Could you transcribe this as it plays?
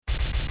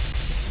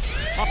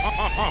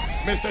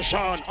Mr.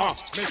 Sean,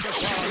 Mr.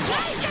 Sean,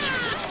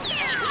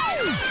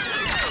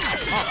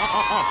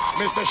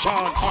 Mr.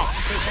 Sean,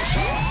 Mr.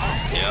 Sean.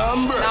 Yeah,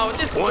 bro. Now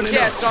this One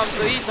cat comes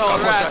to eat all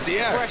right.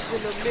 Fresh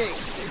in the mix.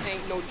 This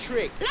ain't no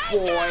trick,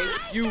 boy.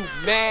 You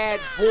mad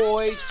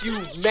boys. You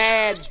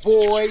mad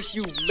boys.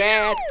 You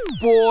mad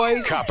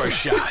boys. Copper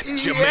Shot,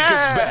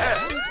 Jamaica's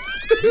best.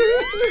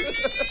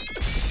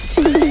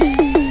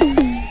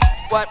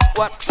 What,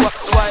 why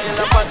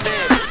la party?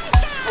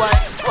 Why la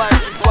party?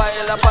 Why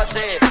la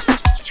party?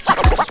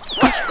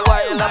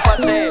 Why la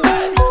party?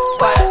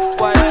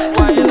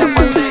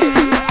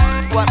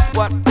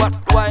 What,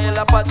 why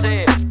la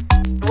party?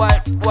 Why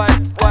la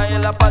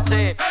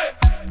party?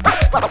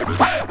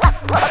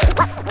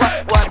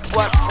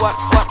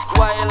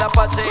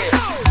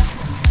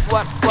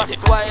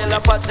 Why la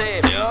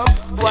party?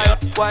 Why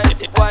la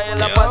party? Why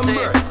la party?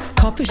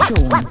 Copper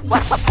Sean.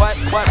 What?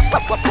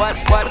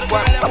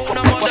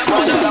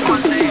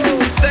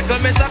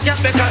 Second miss a cat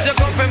because you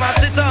come from my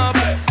shit up.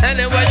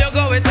 Anywhere you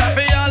go with a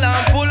fial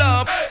and pull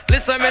up.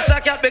 Listen, miss a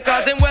cat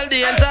because him well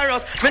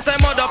dangerous. Miss a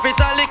mud up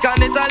italic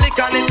and italic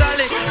and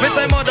italic. Miss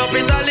a mud up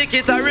italic,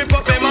 it a rip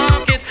up a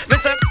market.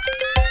 Miss a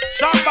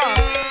Shamba,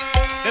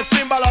 the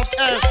symbol of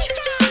S.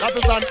 That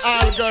is an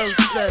all girls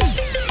chest.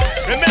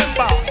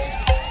 Remember,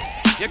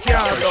 you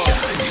can't go.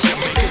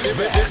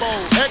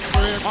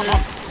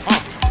 X-rated.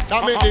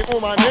 That make the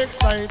woman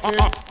excited.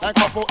 Like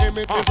a for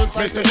images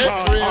recite the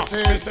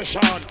X-rated. Mr.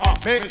 Sean,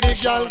 make the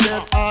girl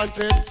get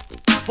haunted.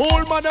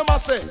 Fool man them a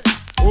say,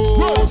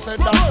 oh, said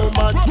that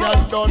woman can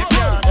done.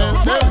 And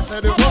them say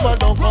the woman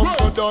don't come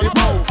to done.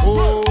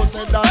 Oh,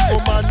 said that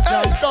woman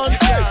can done.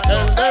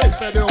 And them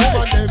say the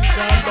woman them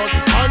can done.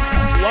 And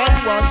one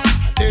wash,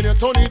 then you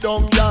turn it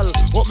down, gal.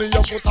 Put me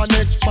up with a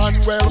next man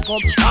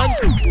welcome. And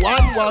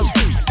one wash,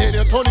 then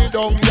you turn it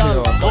down,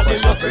 gal. Put me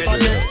up with a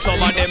next.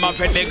 Some of them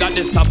afraid they got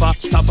this tapper.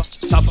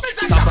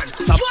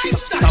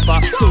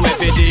 To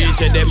every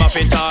DJ, them have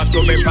to talk to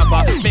me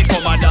proper. Me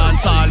come a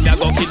dance all, me a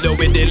go kill you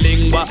with the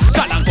lingua.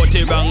 Can I cut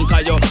it wrong,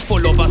 cause you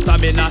full of a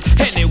stamina.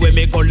 Anyway,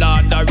 me go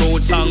learn the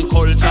roots and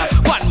culture.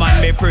 One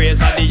man me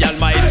praise and the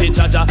almighty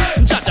Jaja.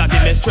 Jaja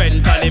give me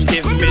strength and him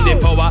give me the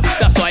power.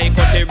 That's why he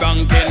cut it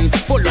ranking,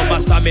 full of a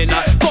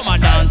stamina. Come a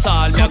dance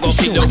all, me a go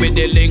kill you with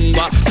the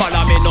lingua.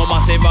 Follow me no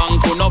massive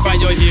angle, no for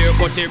your hair,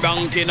 cut it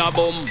ranking a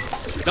boom.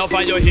 Now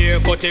for your hair,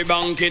 cut it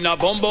ranking a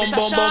boom, boom,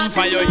 boom, boom.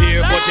 For your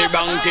hair, cut it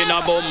ranking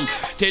a boom.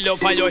 Till you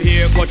for your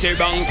hair, cut it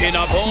ranking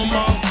a boom.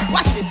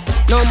 Watch this.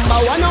 Number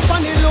one up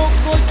on the look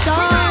good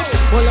chart.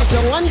 All of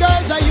your one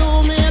girls are you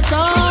make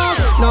up.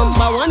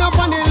 Number one up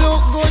on the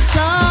look good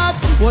chart.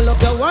 All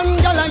of your one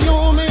girl are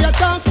you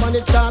make up on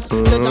the chart.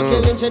 Let a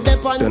killing she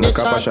dip on the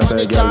chart, on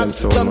the chart.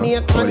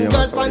 Jamaican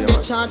girls on the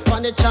chart,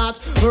 on the chart.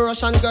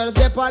 Russian girls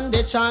dip on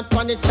the chart,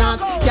 on the chart.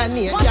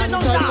 Ghanaian girls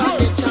on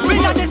the chart. We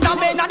got this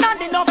stamina, not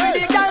enough for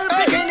the girl.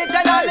 Begin it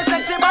and all the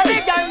sexy body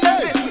girl.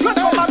 Run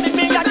come and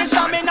me got this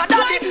stamina,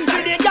 not it.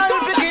 With the girl,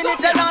 begin it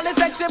and all the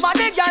sexy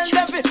body girl.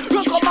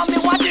 Run come and me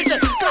watch it.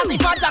 Cause if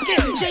a Jackie,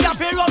 she a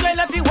feel run well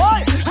left the wall.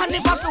 And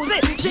if a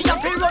Susie, she a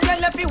feel run well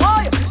left the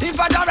wall. If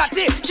a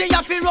Dorothy, she a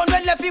feel run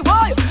well left the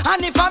wall.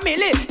 And if a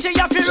Millie, she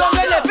a feel run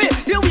well left the.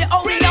 The way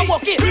how we a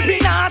walk it, we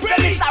not say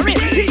me sorry.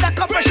 It's a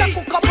compression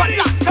cook up and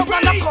lock, no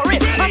run a curry.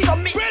 And so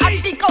me I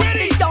think out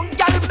the young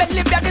girl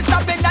belly be the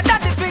stamina that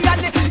the feel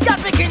and the girl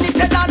begin it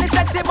and all the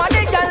sexy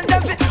body girl.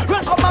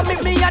 Run come and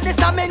meet me and the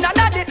stamina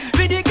that the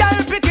with the girl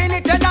begin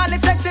it and all the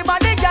sexy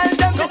body girl.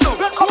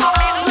 Run come and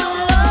meet me.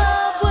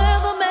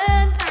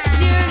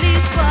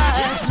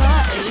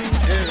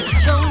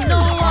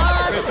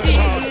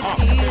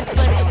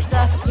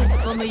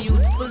 My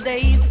youthful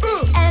days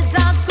as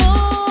I go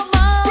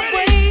my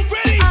way,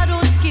 I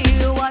don't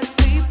care what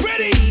people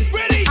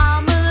say.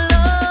 I'm in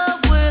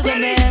love with a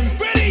man,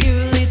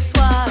 nearly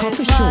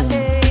twice my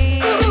age.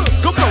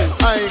 Come on,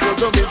 I go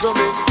to me,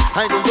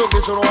 I go to me,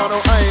 so no one,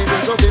 I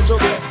go to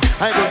me,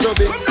 I go to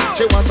me.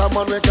 She want a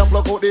man we can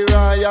block out the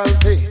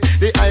royalty.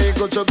 The I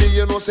go to me,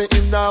 you know, say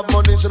in that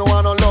money, she don't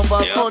want no love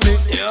as honey.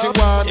 She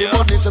want the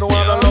money, she don't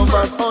want no love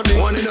as honey.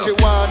 She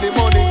want the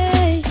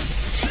money.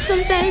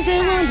 Sometimes I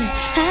wonder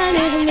I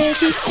never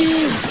make it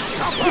through.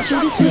 But you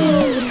this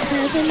world is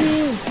having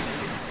you.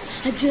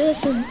 I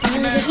just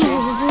sometimes you.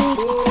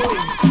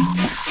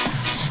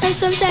 And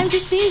sometimes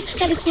it seems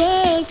that this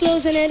world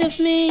closing ahead of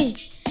me,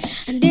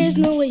 and there's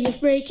no way of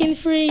breaking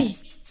free.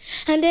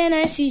 And then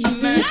I see you for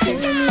me.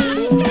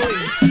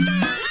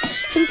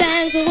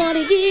 Sometimes I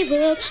wanna give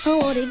up, I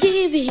wanna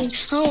give in,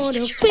 I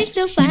wanna quit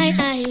the fight.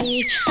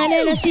 And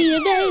then I see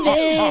you,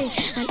 baby,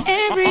 and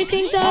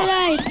everything's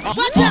alright.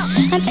 Watch out!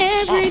 And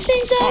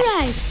everything's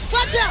alright.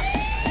 Watch out!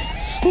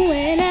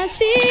 When I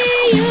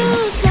see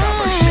you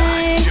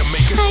smile,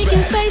 I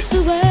can face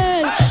the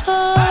world.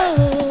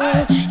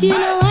 Oh, you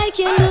know I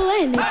can do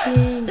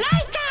anything.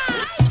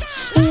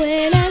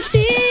 When I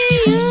see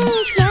you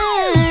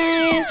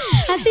smile,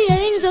 I see your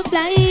rings of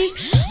light.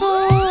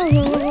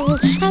 Oh,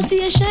 I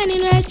see you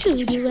shining right to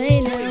the way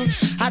now.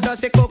 I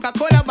just say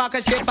Coca-Cola back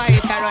and shape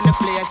it around the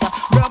place.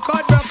 Broke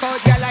out,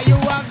 girl, you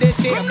have the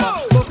shape.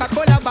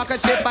 Coca-Cola back back a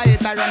ship, I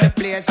hit around the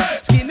place.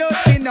 Skin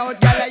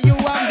out, girl, you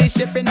am the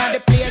shipping at the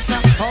place.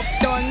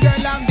 Uptown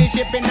girl, I'm the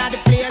shipping at the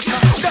place.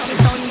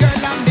 Downtown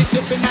girl, I'm the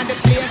shipping at the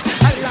place.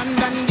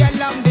 London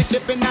girl, I'm the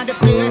shipping at the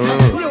place.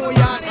 New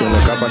York,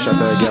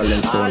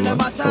 all the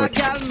matter,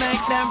 girl,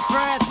 make them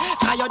fret.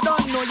 Cause you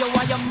don't know you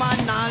are your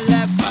man and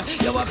left.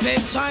 You a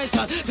pimp choice,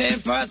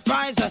 pimp first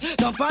prize.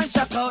 Don't punch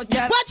a out,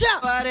 girl. Watch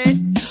out! Why?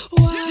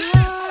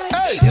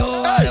 You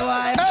are the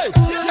wife.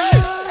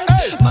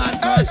 Man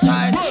first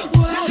choice.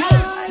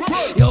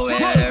 Why? You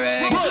wear the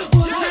ring.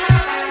 Why?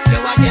 You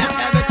want get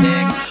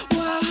everything.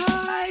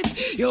 Why?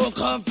 You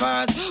come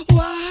first.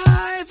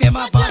 Why? You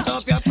my pass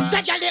up your first.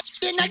 Check your lip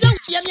in a young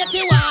game, yet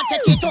you want to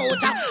take it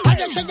out. I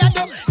just say you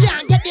don't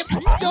get the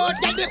don't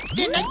get the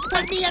in a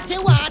but me yet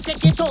you want to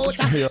take it out.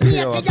 Me yet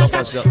you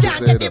can't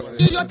get the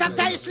you have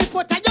to slip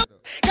out of you.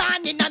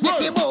 Gone in and make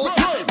him out.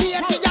 Me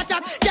yet you can't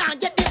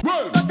get the you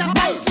have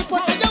to slip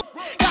out of you.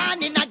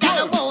 Gone in and get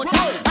him out.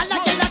 All a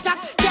girl attack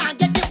can't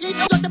get the you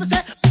have to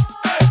say.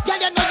 Girl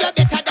you know you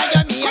better than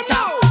your mate.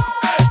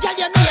 Girl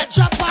you know you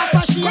drop off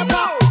a shape.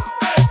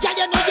 Girl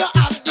you know you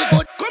have the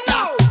good.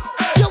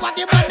 You have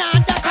the man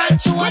under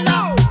control.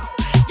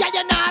 Girl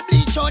you know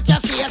bleach out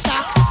your face.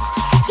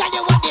 Girl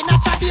you have the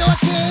natural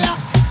beauty.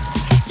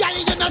 Girl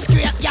you know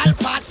straight girl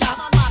pattern.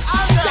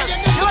 Girl you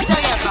know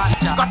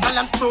you got all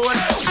them stone.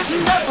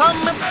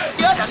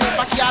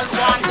 Girl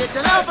want it,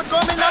 and I'm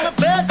coming on the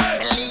bed.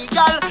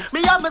 Illegal, me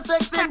have my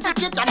sex in the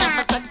kitchen, and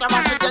my sex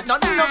around the dead.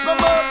 Nothing no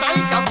come out, I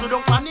can't do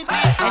don't want it.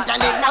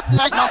 Internet not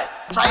nice now,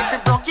 try to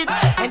block it.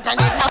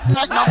 Internet not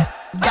nice now,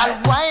 girl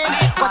wine.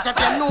 Cause if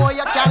you know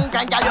you can,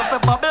 girl you fi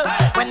bubble.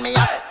 When me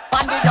up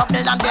on the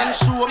double and then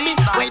show me.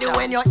 Well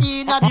when you're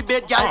in the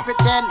bed, girl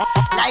pretend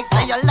like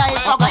say your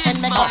life, I got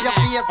and make up your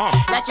face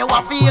like you a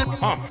feel.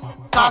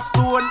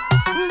 Castone,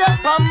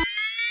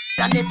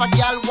 and if a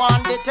girl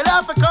want it, tell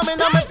her for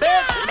coming on my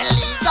bed. Me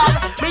legal,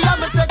 me have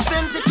my sex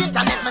in the kit,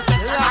 and if my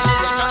sex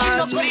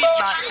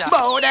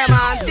bow them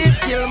wanted,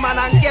 kill man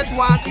and get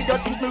wanted.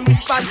 Don't think me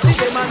response to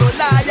them and no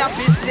lie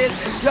business.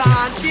 You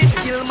wanted,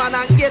 kill man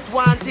and get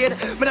wanted.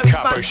 Me no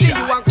response to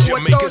you and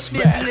courthouse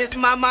business,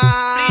 mama.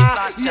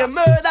 You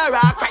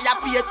murderer, cry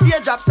up your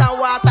teardrops and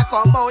water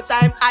come out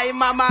time, I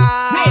mama.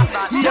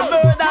 You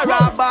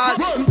murderer, ball.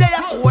 They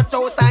a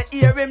courthouse and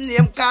hear him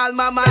name call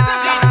mama.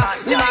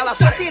 You all a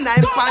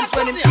 39 pants.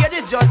 When him hear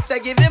the judge say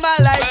give him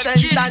a life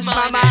sentence,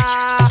 mama.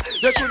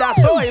 You shoulda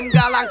saw him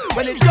galang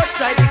when the judge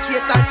tried the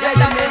case and tell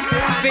him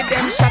with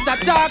them shot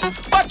attack,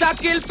 but a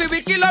kill fi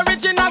we kill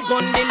original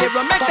gun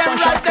deliver. Make them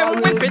write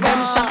them win for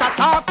them shot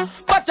attack,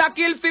 but a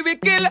kill fi we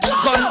kill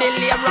gun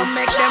deliver.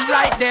 Make them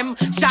write them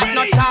shot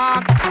no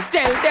talk.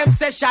 Tell them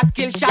say shot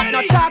kill shot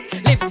no talk.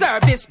 Lip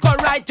service go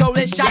right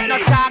only shot no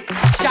talk.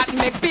 Shot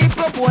make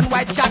people born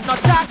white shot no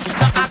talk.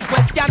 No ask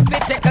question fi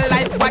take a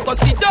life why go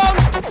sit down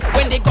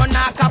when they gonna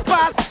knock a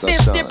pass.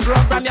 This the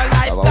program your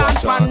life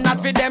dance man not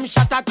for them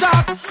shot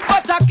attack,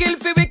 but a kill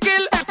fi we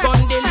kill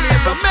gun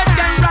deliver. Make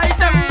them write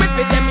them with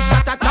for them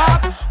shot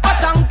attack,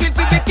 but a kill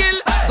fi we kill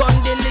gun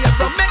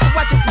deliver. Make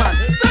watch this man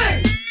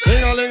sing.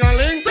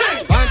 Ling-a-ling-a-ling,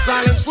 dance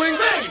silent swing.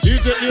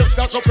 DJ Dave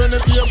stack up in the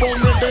table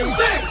ribbon.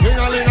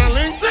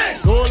 Ling-a-ling-a-ling,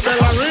 gold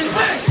bell a ring.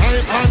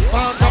 Knife and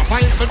fork a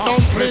pint for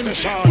dumpling.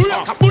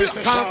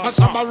 Can't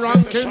Shabba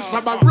ranking,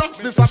 Shabba rocks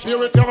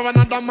disappear if you have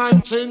another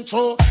man change.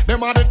 So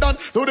them are the done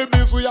to the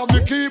biz, we have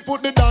the key.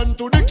 Put the down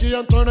to the key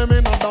and turn them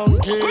in a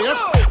donkey.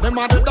 Yes, them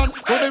are the done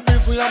to the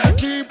biz, we have the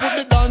key. Put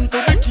the down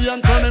to the key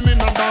and turn them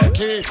in a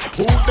donkey.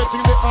 Who's the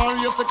thing they are?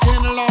 Yes, they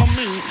can't allow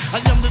me. I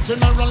am the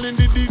general in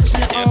the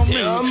DJ army.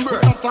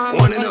 Put that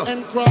on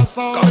and cross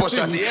all the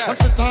thing. I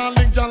sit all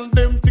the gal,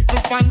 them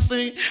tickle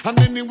fancy. And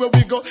anywhere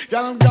we go,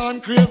 gal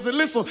gone crazy.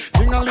 Listen,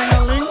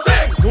 ding-a-ling-a-ling,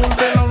 school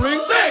bell a ring.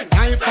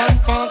 Knife and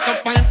fork to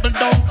find the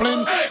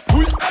dumpling.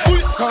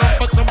 Can't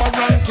put some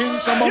ranking,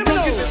 some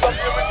ranking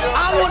disappear.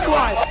 I would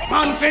why,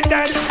 man fit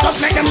dead.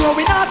 Just make them know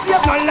we not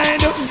save no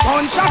lead.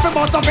 Gunshot for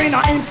bust up in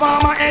a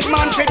informer head,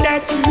 man fit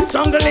dead.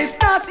 Jungle is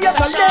not save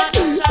no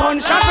lead.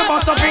 Gunshot for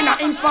bust up in a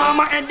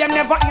informer head. Them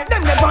never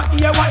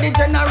hear what the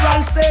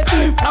general said.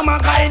 Come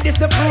on guys, this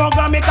the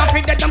program, it a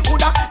fit dead. Them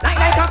coulda like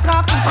a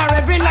cop. Or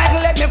every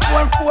night let me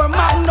 4-4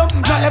 magnum.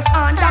 No left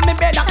hand and me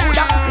better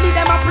coulda leave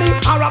them a plea.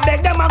 Or a beg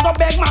them a go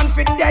beg, man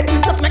fit dead.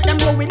 Just make them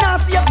know we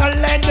not save no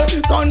lead.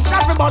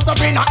 Gunshot for bust up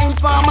in a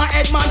informer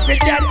head, man fit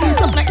dead.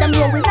 Just make them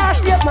know we not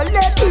save no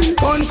lead.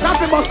 Gunshot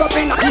for bust up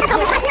in a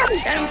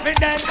them fit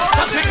dead.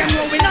 Just make them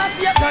know we not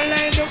save no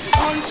lead.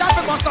 Gunshot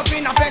for bust up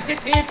in a petty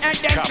thief and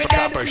them fit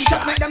dead.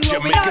 Just make them know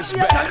we not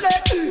save no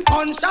lead.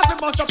 Gunshot for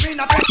bust up in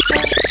a petty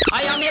thief.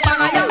 I am a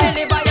man, I am a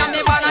live, I am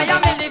a man, I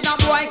am a live. No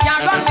boy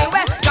can't run me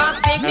away. Cause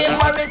big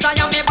worries, I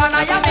am a man,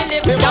 I am a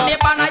live. I am a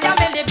man, I am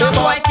a live. No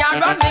boy can't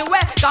run me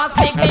away. Cause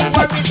big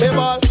worries.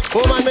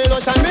 Woman me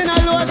lotion, me no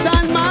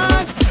lotion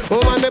man.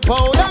 Woman me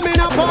powder, me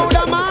no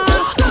powder man.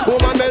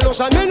 Woman me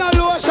lotion, me no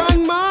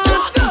lotion man.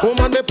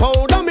 Woman me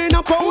powder, me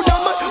no powder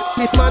man.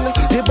 This man,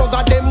 the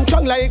bugger them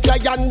strong like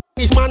lion.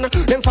 This man,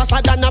 them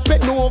faster than a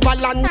pet Nova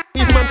land.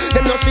 This man,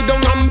 them no sit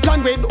down and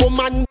plan with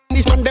woman.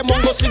 This man, them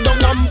won't go sit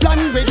down and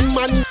plan with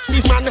man.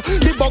 This man,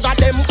 the bugger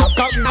them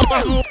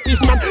if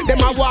man,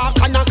 them a walk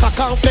and a cock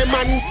off them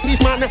man.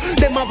 If man,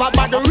 them have a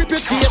bad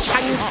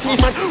reputation.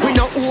 If man, we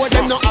no owe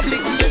them no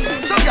obligation.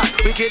 So yeah,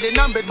 we kill the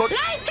number, but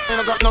they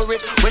no got no rip.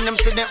 When them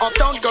see the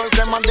uptown girls,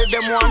 them and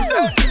them one.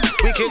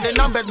 We kill the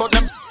number, but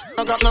them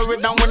no got no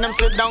rhythm. When them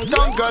sit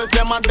downtown girls,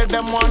 them and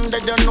them one.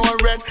 They don't know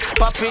red.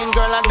 Popping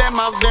girl and them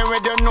have their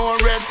red, they know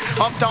red.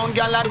 Uptown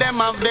girl and them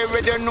have their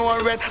red, they know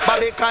red.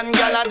 Barbican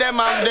girl and them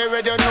have their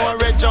red, they know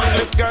red.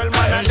 Junglist girl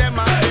man and them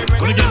have their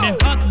red. Wanna get me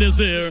hot this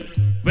year?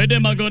 Where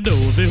them a go do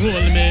if you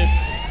hold me?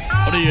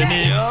 What do you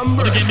need?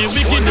 Wanna get me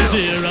wicked this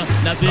year?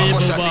 Not even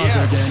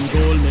water can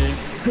cool me.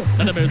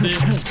 Not a mercy.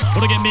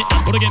 Wanna get me,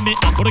 wanna get me,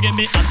 wanna get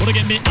me, wanna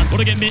get me,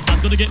 wanna get me,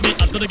 wanna get me,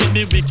 wanna get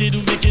me wicked,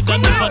 wicked.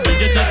 And if I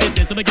get it,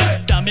 this I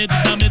get damage,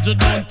 don't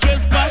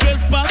trespass,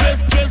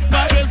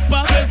 trespass.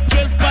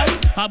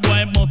 A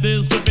boy must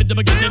is stupid,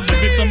 never get them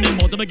lyrics on me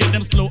mouth, never get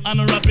them slow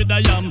and rapid.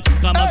 I am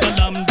come as a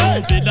lamb,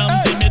 don't feel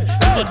I'm timid.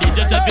 If a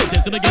DJ check it,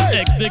 this I get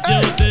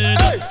executed.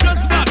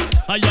 Just back,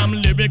 I am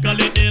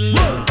lyrically ill.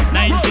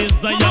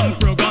 90s, I am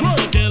programmed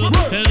to kill.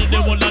 Tell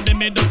the whole of them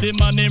made the same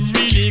and him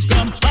really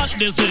come hot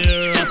this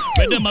year.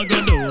 Where them a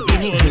go do, the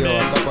whole day.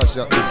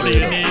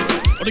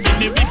 What to get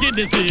me wicked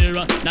this year?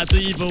 Not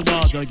even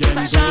water can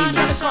cool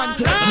me.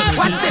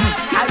 What's this?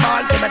 I'm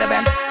all to the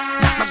bend.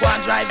 I go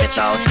and drive it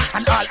out.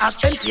 And all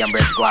expensive and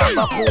bridge go and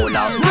go cool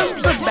out.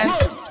 Benz,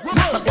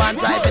 I go and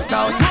drive it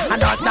out.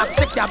 And all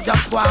taxi cab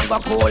just go and go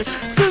cool.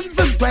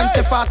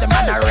 20-40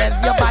 man a rev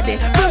your body.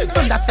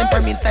 That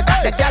simple means that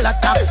the girl a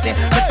taxi.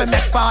 If we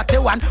make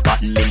 41,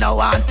 but me no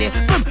want it.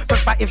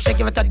 Prefer if she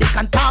give it to Dick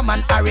and Tom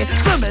and Harry.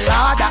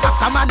 Lord, a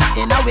come on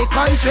in our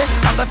country.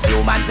 I'm a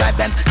few man drive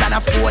Benz, can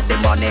afford the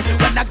money.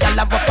 When a girl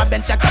have up a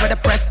bench, I cover the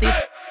prestige.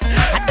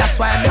 And that's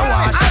why I'm no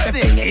one.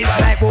 It's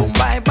like boom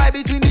bye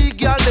between the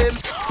girl them.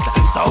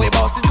 So we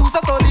bout to juice,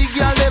 so the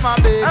girl them a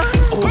babe.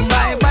 Boom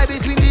bye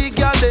between the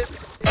girl them.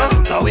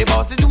 So we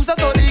bout to juice, so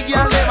the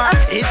girl them a.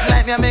 It's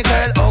like me and my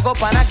girl hug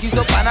up and a kiss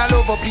up and a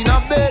love up in a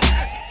bed.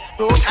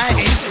 Don't I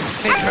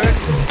ain't it hurt.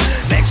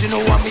 Next you know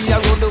what me I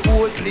run the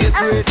whole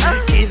place with.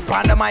 Kid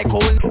pan the mic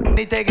hold,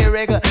 me take a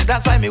regular.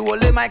 That's why me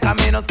hold the mic and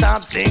me no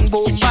stop sing.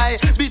 Boom bye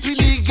between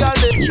the girl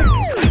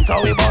them.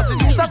 So we bout to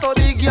juice, so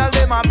the girl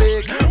them a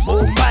big.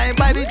 Boom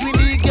bye between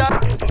the girl.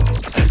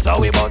 So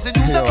we bout to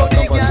juice, so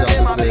the girl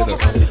them a big.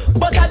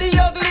 But at the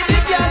ugly the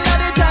girl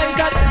and the tight.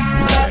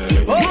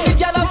 Ugly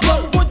girl have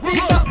some good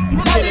piece up.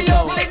 At the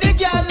ugly the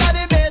girl and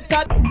the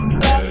better.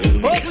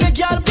 Ugly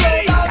girl blow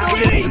down the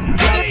way.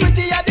 The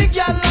pretty and the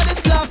girl and the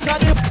slack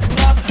and the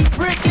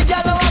pretty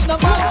girl have no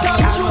man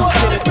control.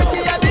 The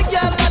pretty and the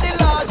girl and the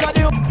large and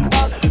the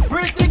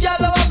pretty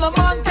girl have no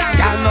man control.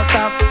 Girl no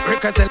stop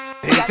requesting.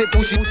 If you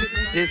push it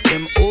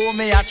system, oh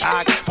me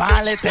attack.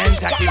 Palette and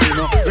Jackie, you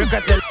know.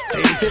 Requesting.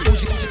 If you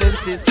push it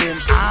system,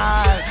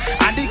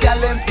 and the girl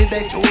them feel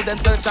they through them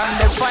search and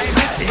they find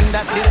the thing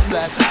that is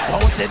black.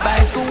 Wanted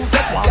by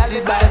Susan,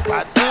 wanted by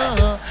Pat.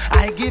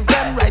 I give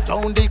them right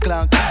on the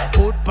clock.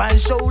 Foot pan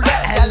shoulder,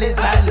 hell is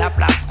a lap.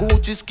 Black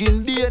Gucci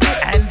skin beard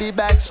and the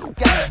back.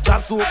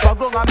 Trap super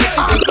grown and make she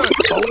go.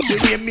 Oh, she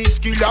gave me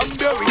skill and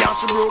berry and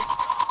she broke.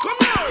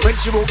 When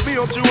she woke me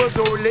up, she was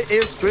only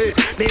history.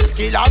 Me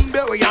skill and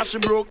berry and she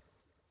broke.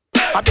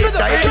 I bet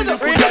I feel you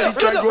could get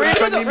it right going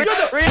from me.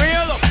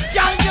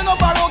 Y'all, you know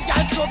borrow,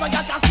 y'all close and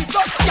y'all assist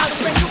us. Y'all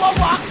when you a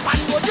walk, man,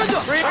 what you do?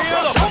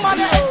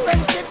 Woman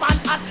expensive and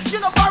hot. You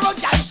know borrow,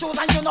 y'all shoes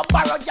and you know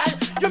borrow, y'all.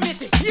 You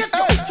meet it, hate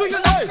you. So you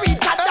look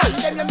sweeter than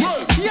them, you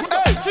meet it,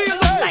 hate you. So you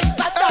look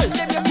nicer than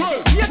them, you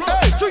meet it,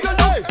 hate you. So you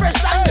look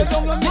fresh and you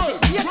know you meet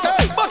it,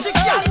 hate you. But you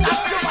can't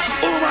have you.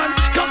 Woman,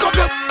 cock up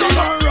your cock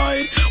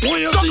alright.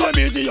 When you see a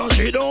beauty, your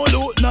she don't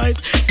look nice.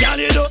 Girl,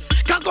 you just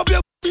cock up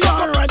your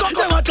alright.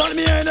 Never tell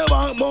me in the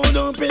bank, more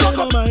don't pay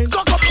no mind.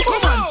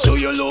 Woman, so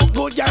you look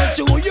good, girl,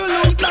 too, you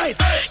look nice.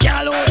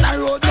 Girl out the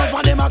road, no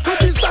for them a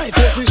criticize.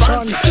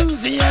 Fancy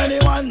Susie,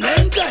 anyone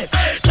them choice.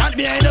 Chat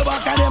behind the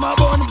back of them a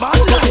bun bad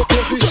life.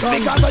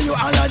 Because of you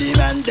all of them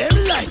and them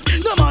like.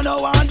 No man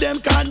no want them,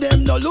 can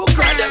them no look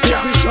right. Them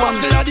can't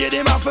buckle a day,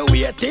 them have to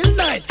wait till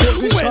night.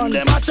 When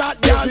them a chat,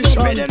 girl, no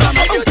pay them a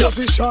make you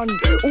position.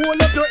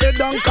 Hold up your head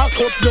and cock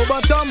up your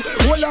bottom.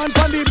 Hold on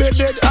for the bed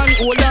and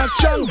hold on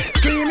strong.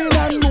 Screaming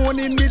and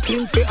moaning the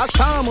things say a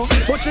storm.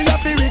 But you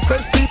have to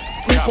request it.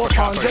 We put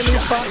on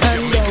Jennifer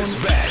and down.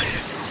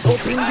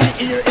 Up in the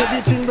ear,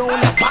 everything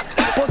round the back.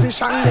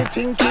 Position me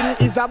thinking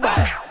is a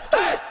back.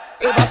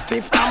 Ever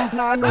stiff and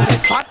now no be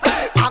fat.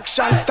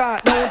 Action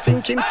start, now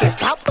thinking to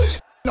stop.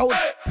 Now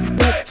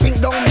sink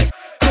down me.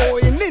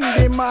 Going in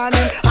the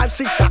morning at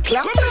 6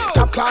 o'clock.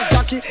 Top class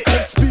Jackie,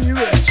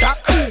 experience shock.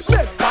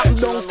 Bed back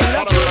down, still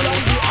a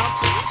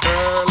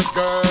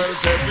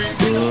Girls,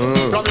 everything.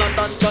 From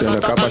London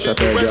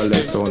to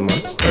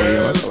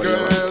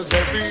girls,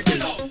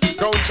 everything.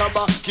 Crown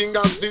Shabba, King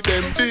as the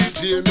dem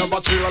DJ. Never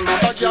chill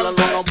another girl,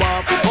 another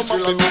bar. Come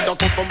up in the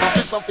customer,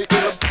 piece of the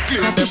hill.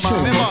 Clear them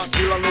out.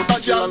 Chill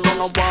another girl,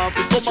 another bar.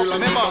 Come up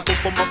in the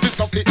customer, piece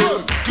of the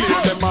hill. Clear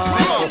them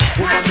out.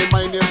 Woman, the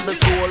mind is my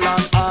soul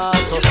and heart.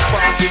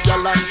 Party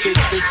girl and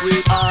kids, the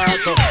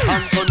sweetheart.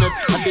 Antoinette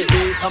and the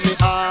beat of me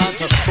heart.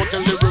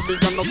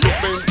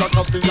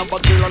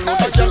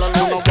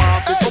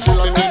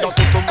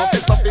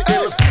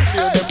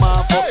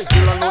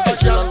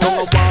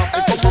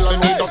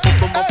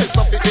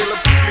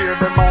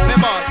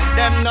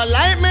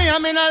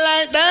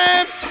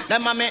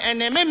 Them a me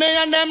enemy, me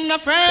and them no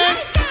friend.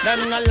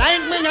 Them no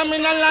like me, no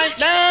me no like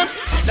them.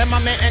 Them a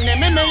me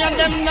enemy, me and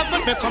them no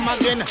friend. Me come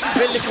again.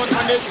 Really good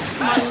on the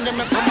man, them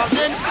me come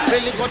again.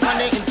 Really good on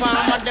the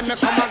informer, them me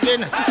come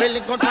again.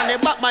 Really good on the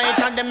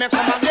backbiter, them me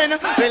come again.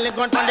 Really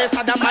good on the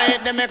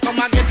sodomite, them me come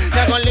again.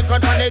 They go lick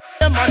out on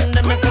the man,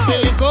 them me come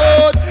really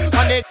good.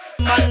 On the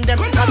man,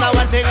 them cause I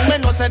one thing me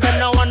no say them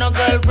no want no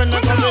girlfriend,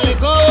 me come really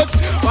good.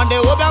 When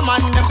they over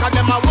man, them cause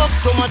them a work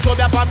too much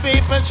over for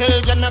people,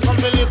 children, me come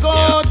really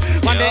good.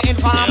 When they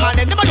informer,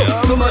 them a do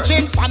too much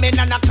infamy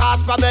and a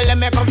cause problem,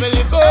 me come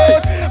really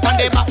good. When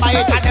they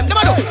backbiter, them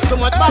a do too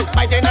much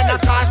backbiting and a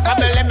cause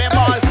problem, me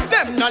ball.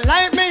 Them no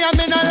like me and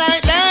me no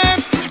like them.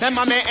 Them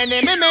a me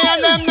enemy, me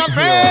and them no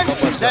friend.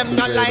 Them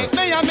no like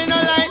me and me no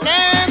like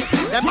them.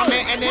 Them a me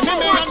enemy,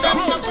 me and them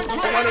no friend.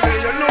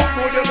 You look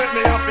good, you make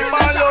me happy,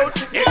 ball out.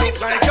 It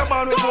look like your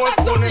man with more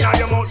spoon in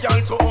your mouth,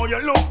 y'all. So oh, you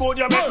look good,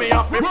 you make me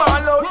happy,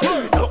 ball out.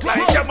 Look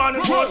like your man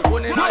with more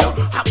spoon in your.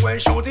 I go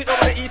and shout it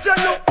over the east, you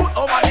look good.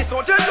 Over the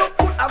south, you look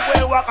good. I go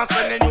and walk and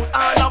spend the news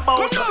all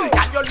about.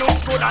 And you look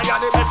good, and you're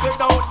the best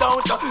without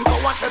doubt. No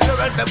one tells the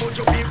rest about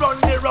you, be run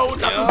the road.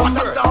 What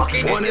I'm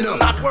talking is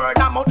not word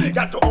of mouth.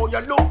 Y'all to oh,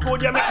 you look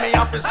good, you make me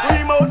happy,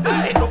 scream out.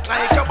 It look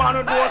like your man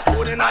with more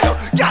spoon in your.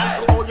 Y'all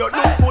to oh, you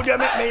look good, you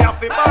make me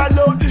happy, ball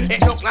out.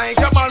 It look like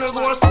your man with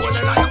more spoon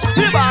in your.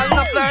 The ball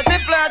no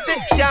flirty,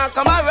 can't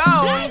come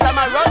around. I'm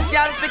a rough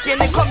girl,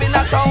 bikini coming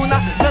a town.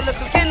 No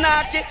little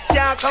kinaki,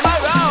 can't come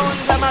around.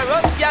 I'm a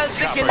rough girl,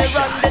 bikini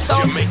run the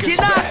town.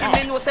 Kinaki,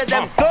 me know say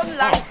them done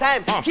long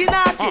time.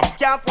 Kinaki,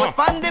 can't post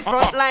on the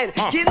front line.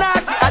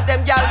 Kinaki, at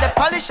them girl, the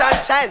polish and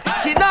shine.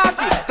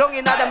 Kinaki, down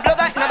in a them blood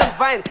and in a them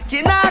vine.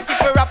 Kinaki,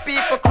 for a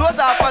people close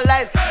off a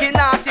line.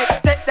 Kinaki,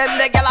 take them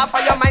the girl off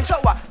of your mind. So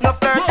what? No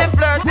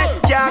flirty,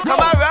 can't come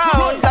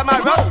around. I'm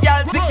a rough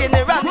girl,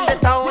 bikini run the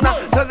town.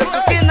 No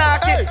little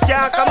kinaki,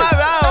 can't come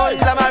around.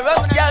 I'm a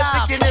rough girl,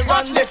 bikini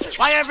run this.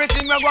 Why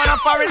everything we gonna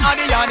foreign and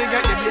the yard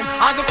get the blame.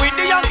 As a quit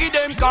the Yankee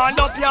them call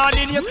up yard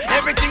in him.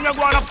 Everything we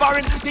gonna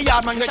foreign, the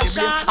yard man get the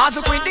blame. As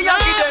a quit the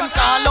Yankee them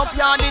call up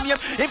yard in him.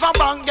 If a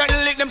bank get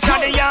lick them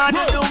say the yard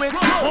do it.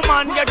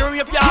 Woman get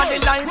raped yard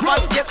the life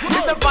fast step.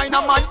 If they find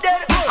a man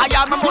dead, a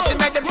yard man must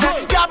make them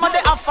say yard man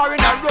they are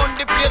foreign and run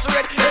the place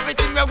red.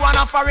 Everything we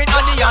gonna foreign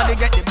and the yard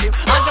get the blame.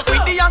 As a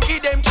quit the Yankee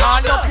them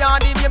call up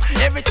yard in him.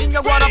 Everything you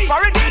gonna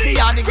foreign, the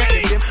yard get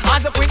the blame.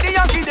 As a quit the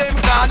Yankee them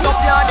call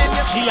up yard in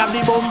him. She have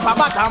the bumper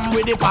bottom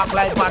with the park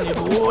light on the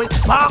road.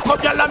 Park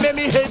up y'all and make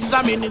me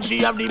examine it. She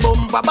have the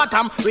bumper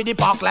bottom with the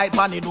park light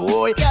on the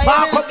road.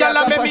 Park up y'all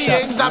and make me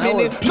examine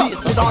it.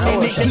 Just put on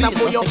the nickel and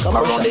put you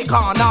around the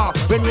corner.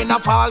 When we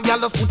not fall, y'all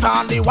just put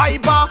on the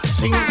wiper.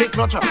 Sing the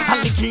clutch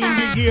and the key in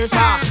the gears.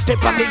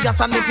 Step on the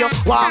gas and if you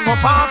walk up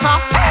faster.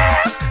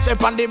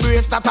 Step on the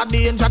brakes, that a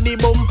danger. The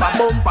bumper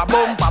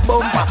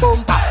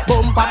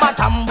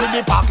bottom with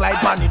the park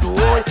light on the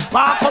road.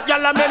 Park up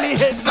y'all and make me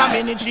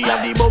examine it. She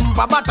have the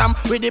bumper bottom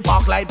with the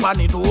park light on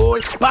the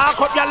road. Park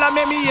up y'all and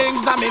make me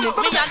examine it.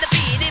 Me on the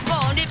beady,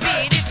 body,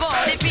 beady,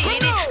 body,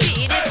 beady,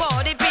 beady,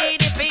 body,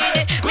 beady,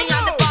 beady. Me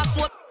on the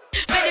passport,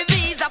 with the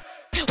visa.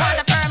 Want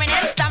a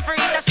permanent stamp for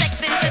it, a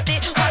sex in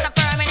city. Want a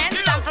permanent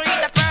stamp for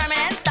it, a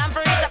permanent stamp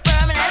for it, a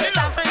permanent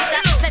stamp for it,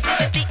 a sex in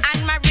city.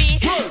 Anne Marie,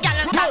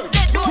 y'all stop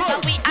dead over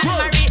we Anne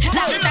Marie.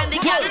 Long time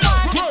the girl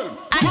want it.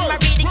 Anne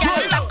Marie, the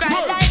girl stop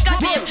crying like a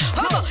babe.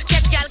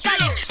 Get girl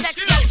call it, sex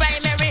girl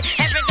primary.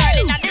 Every girl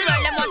in the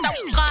world them want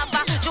to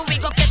cover. So we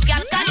go get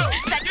girl call it,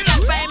 sex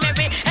girl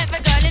primary. Every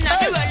girl in the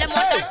world them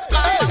want to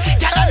cover.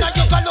 Girl, I know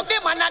you go look the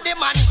man at the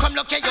man. Come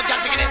look here, you girl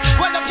begin it.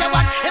 Hold up your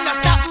one, and I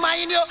stop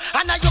mind you.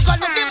 And now you go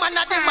look the man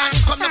at the man.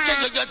 Come look here,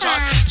 you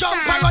just jump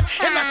and run,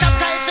 and I stop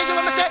crying for you.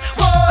 And I say,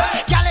 whoa,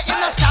 girl, it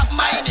ain't no stop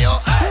mind you.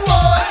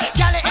 Whoa,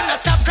 girl, it ain't no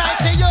stop crying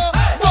for you.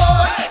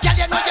 Whoa, girl,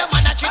 you know your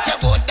man a treat you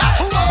good.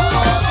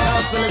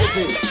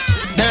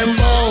 Them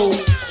bow.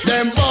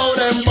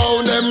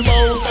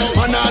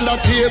 Man on the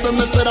table,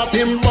 me say that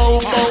him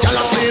bow. Girl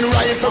a clean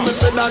rifle, me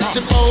say that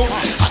she bow.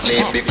 At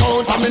least the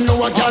count, I me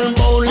know a girl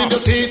bow. Leave your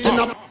teeth in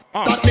a.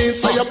 That means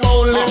say you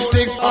bow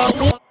lipstick.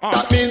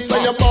 That means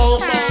say you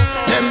bow.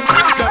 Them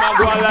a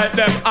go like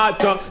them hot,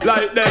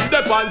 like them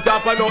dep on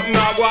top and nothing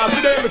a go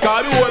after them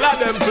because the whole of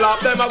them flop.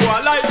 Them a go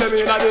like them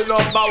in a the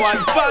number one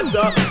spot,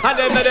 and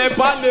them a them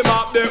pan them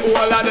up. The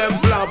whole of them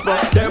flop.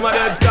 Them a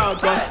them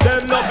stamp.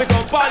 Them not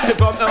become pandy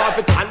from them off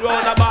it and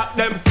round about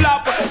them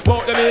flop.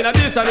 Put them in a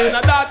this and in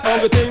a that.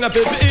 Everything that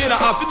fit in a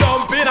half to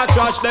dump in a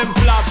trash them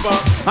flop.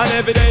 And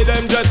every day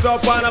them dress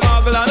up and a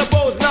muggle and a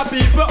pose. Now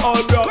people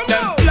all broke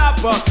them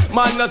flop.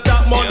 Man no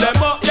stop mount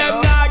them up.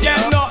 Them not get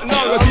nothing.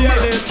 No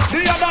feelings.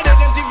 The other day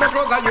them think they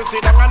close and you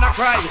see them gonna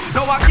cry.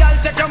 Now a girl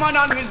take your man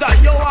and wisdom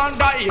you want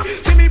die.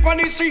 See me on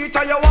the street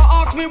and you want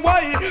ask me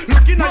why.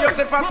 Looking at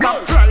yourself and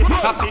stop cry.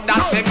 I see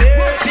that say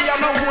matey you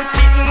no good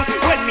sitting.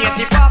 When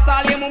matey pass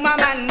all your mama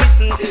man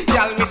missing.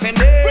 Girl me say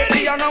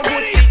matey you no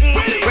good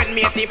sitting. When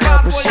matey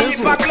pass all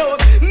leave a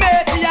clothes.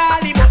 Matey all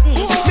the button.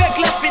 Make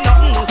love for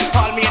nothing.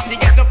 All matey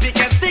get up pick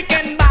and stick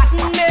and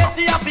batten.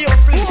 Matey have the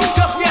hustle.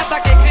 Just wait a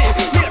kick.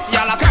 Matey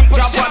all a stick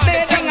job but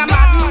they think I'm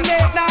mad.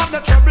 Matey now have the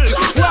trouble.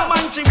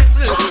 Woman she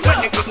whistle.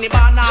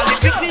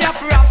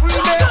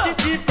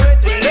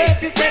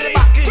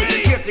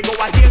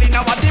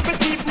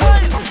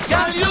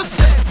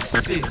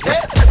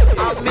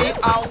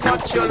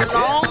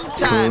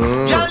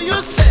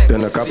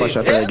 copper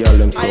shot a girl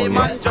them I sound.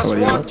 man just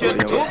want you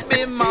to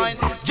be mine.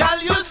 Girl,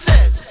 you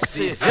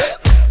sexy.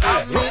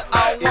 And me,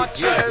 I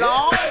want you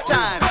long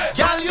time.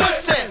 Girl, you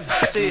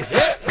sexy.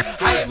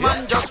 I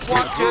man just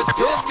want you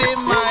to be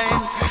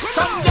mine.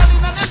 Some girl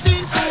in the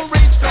teens who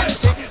reach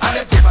 20, and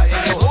everybody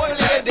in the whole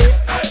lady.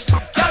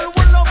 Girl,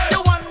 will up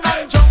you one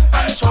and jump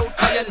and shout,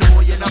 'cause you know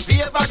you're not be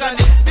a bag on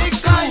it.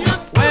 Because you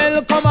well,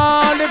 come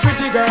on, the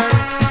pretty girl.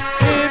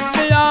 Give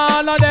me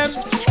all of them.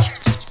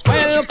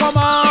 Well, come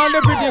on, the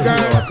pretty girl.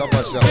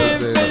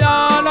 Give me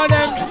all of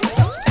them.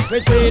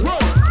 Retreat.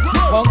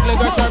 Uncle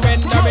girl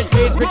surrender.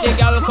 Retreat. Pretty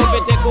girl, come we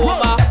take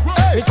over.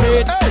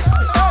 Retreat.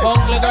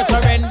 Uncle girl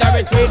surrender.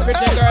 Retreat.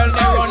 Pretty girl,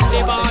 they run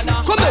the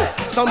banner. Come on.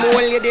 Some old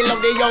lady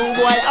love the young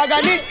boy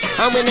agony.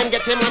 And when them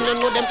get him and they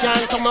know them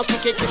can't some a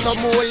kick it. Some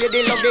old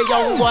lady love the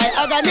young boy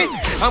agony.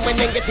 And when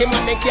them get him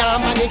and they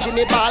can't manage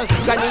me ball.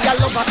 Granny a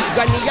lover,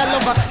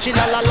 she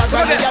la la la.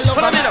 Granny a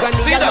lover,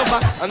 granny a lover.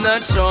 I'm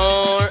not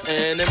sure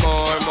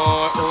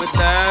anymore, who's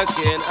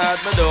knocking at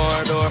my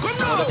door.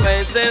 All the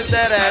faces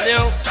that I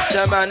knew,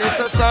 the man is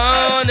so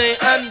sunny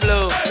and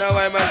blue. Now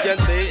I man can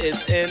see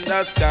it's in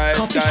the sky.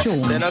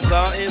 Then I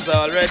saw it's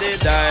already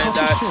died.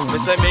 Me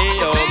say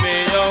me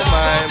oh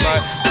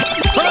my.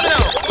 Put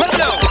it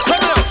down.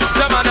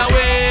 Some man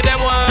away,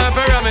 them want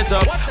to ram it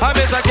up. I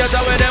miss a cat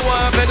away, them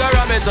want to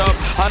ram it up.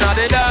 And all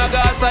the dog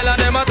style and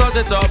them a touch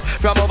it up.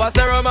 From over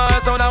stereo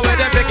sound away,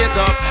 them pick it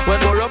up. When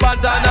Guru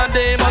Bantan and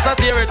they must a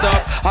tear it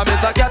up. I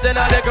miss a cat in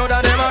the crowd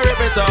and them a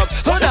rip it up.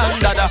 So dan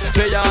dada,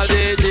 pay all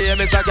DJ,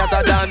 miss a cat a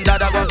dan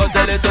dada. Go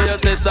tell it to your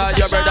sister,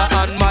 your brother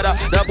and mother.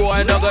 The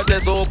boy no got the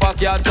super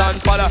cat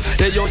and father.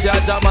 The youth a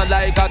jammer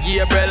like a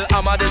Gabriel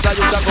Amma. This a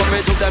youth a come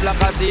to them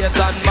like a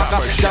Satan Maka.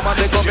 Jammer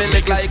they come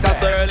lick like a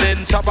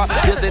Sterling chopper.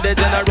 You see the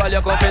general,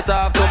 you come to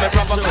talk to me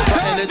proper.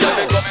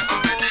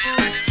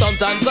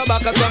 Sometimes some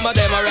back and some of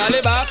them are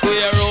rally back. We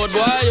a road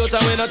boy, youth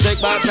and we no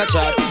take back a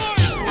chat.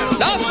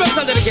 Now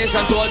special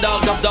dedication to all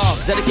dogs of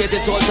dogs.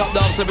 Dedicated to all top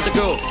dogs, liberty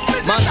crew.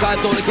 Man called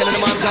Tony, killing the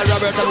man called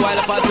Robert and while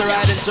the fancy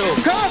riding through.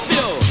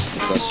 Curfew!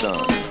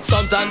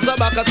 Sometimes some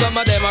back and some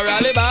of them are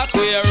rally back.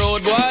 We a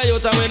road boy,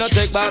 youth and we no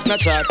take back no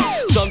chat.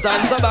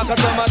 Sometimes some back and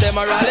some of them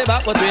are rally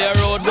back. But we a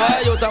road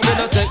boy, youth and we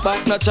no take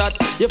back no chat.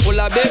 You full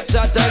of big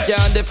chat and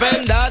can't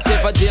defend that.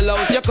 If a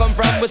jailhouse you come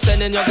from, we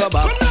sending you go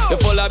back. You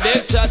full of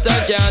big chat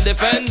and can't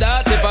defend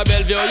that. If a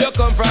Bellevue you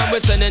come from, we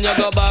sending you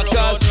go back.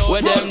 Cause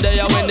when them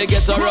there when they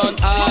get around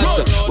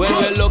hot. When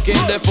we looking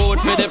the food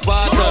for the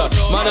pot.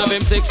 Man of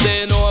him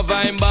 16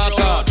 over him back.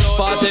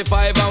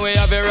 45 and we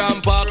have a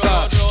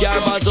rampacker. Car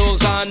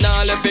bazooka and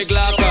all the big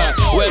locker.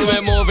 When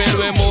we move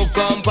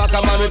compact.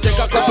 Man we take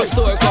a couple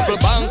store, couple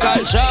bank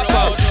and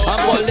shopper.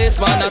 And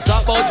policeman a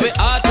top out with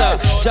hotter.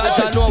 Judge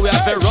I know we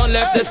have to run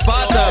left the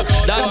spotter.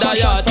 Dan the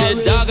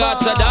yachted dog at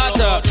the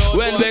data.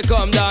 When we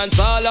come dance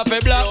all of a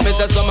block. Me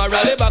say some a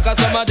rally back and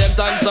some of them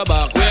dance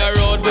back. We a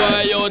road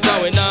boy out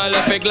and we not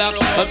left a glock.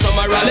 And some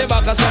a rally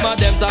back and some of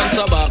them dance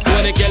back.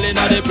 When they killing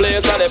at the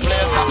place and the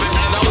place up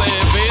in a way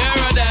fear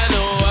than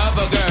who have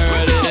a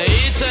girl in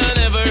each and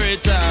every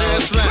time.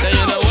 Yes, man. They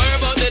don't worry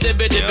about the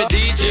dippy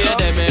DJ.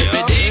 Them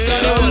every day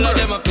cause the whole of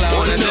them a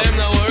clown. And them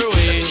no worry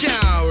we.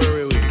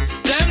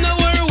 Them no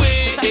worry we.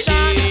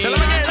 Change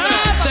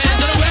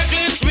the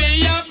reckless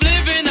way of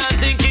living and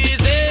think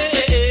easy.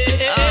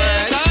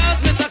 Cause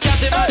Mr.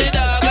 Catty body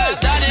dog and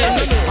daddy. And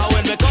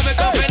when we come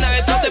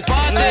nice up the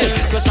party.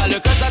 Special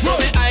cause I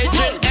come in I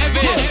drink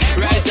heavy.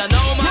 Right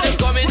now man is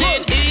coming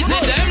in easy.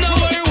 Them no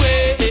worry we.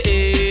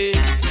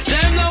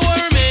 Them no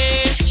worry me.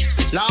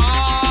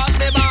 Lost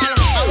the ball.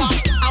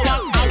 I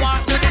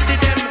want to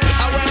did them.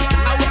 I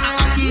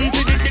want to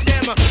did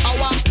them. I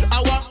want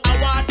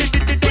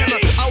to did them.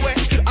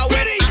 I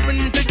happen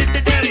to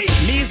did them.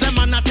 Me's a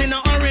man up in a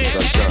hurry.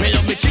 Me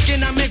love me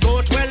chicken and me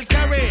goat well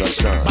carry.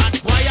 But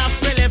boy I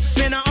feel left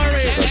in a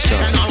hurry.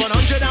 And I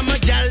 100 and my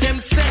gal them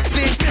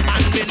sexy.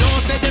 And me know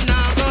say them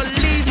not gonna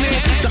leave me.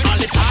 So all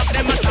the top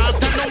them a talk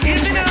that no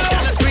movie.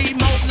 All the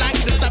scream out like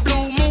this a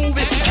blue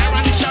movie.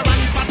 Karen,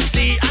 Sharon,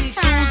 Patsy and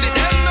Susie.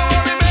 Them no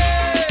worry me.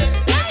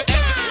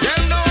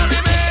 Them no worry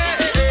me.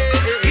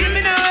 Hear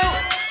me now.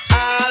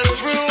 All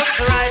fruits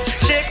ripe,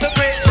 shake the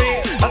grape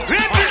tree. A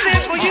grape is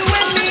there for you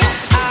and me.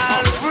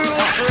 All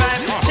fruits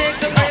ripe, shake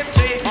the grape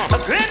tree. A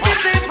grape is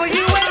there for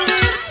you and me.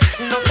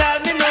 No call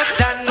me no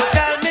Dan, no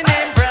call me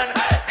name brand.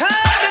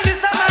 Call me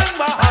Mr. Man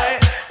boy.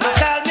 No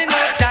call me no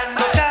Dan,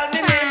 no call me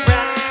name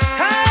brand.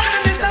 Call me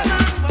Mr.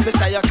 Man boy. Me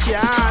say you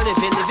can't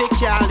live, you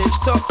can't live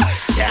so.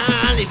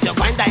 Can't live your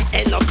mind I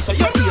end up so.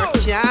 You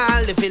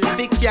can't live,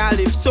 you can't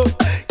live so.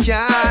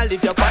 Can't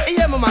live your body,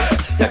 yeah, man.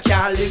 You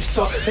can't live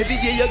so. Every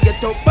day you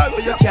get up, borrow,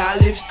 you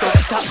can't live so.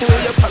 That boy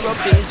you power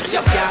things, so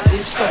you can't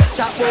live so.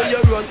 That boy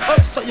you run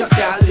up, so you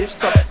can't live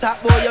so.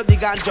 That boy you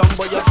big and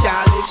jumbo, you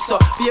can't live so.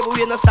 Baby,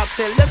 we no stop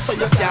tell them, so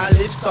you can't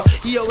live so.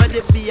 Here when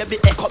the baby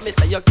echo me,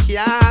 say you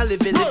can't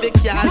live, you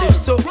can't live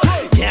so.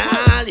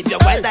 Can't live your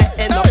mind I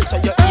end up, so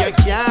you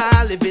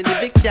can't live,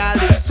 you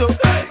can't live so.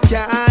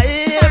 Can't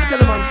live, tell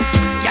them on.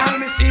 Y'all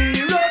me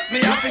serious, me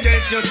have to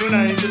get you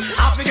tonight.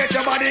 I forget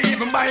your body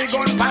even by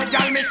gunfight.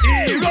 Y'all me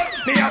serious,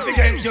 me have to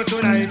get you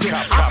tonight.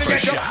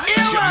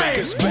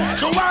 Jamaica's best.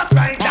 To walk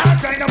right,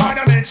 dance right, no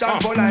matter mention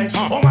for life.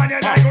 Oh man, you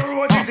like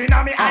roses in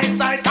me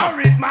eyesight.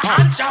 Charisma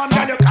and charm,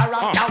 girl, you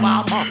character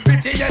warm.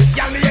 Prettiest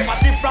girl me ever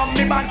see from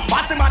me man.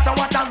 What's the matter,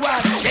 what I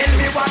want? Tell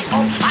me what's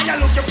up. I you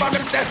looking for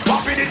himself.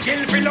 What with the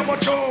kill, feel no more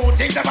true.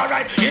 Things never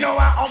right, you know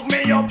I hug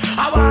me up.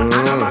 I want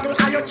and a muggle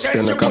on your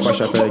chest. You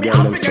push up, put me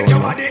up to get your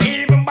body.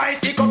 Even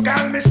bicycle,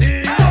 call me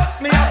see.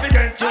 Me have to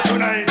get you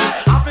tonight.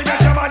 I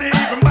forget your body,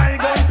 even by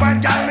gun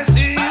pan, call me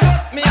see.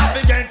 Me have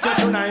to get you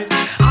tonight.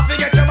 I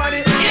forget your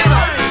body.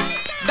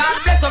 God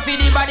bless up for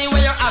the body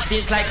where you have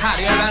this like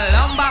hardware and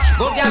lumber.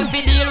 Go girl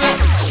fi deal with.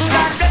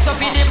 God bless up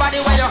for the body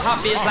where you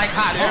have this like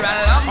hardware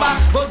and lumber.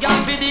 Go girl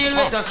fi deal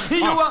with.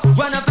 You are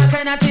one of a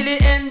kind until the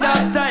end of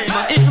time.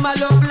 If my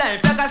love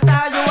life like a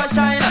star you a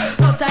shine.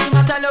 No time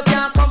at all you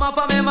can't come up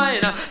on my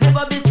mind.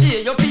 Never be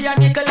cheap. You be a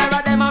nickel or a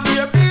them and be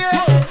a beer.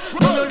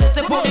 When you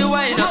listen for the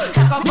wine.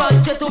 Check a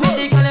punch to me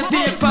the girl and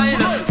feel fine.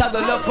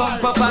 Saddle up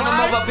pump up and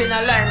move up in a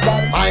line.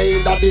 My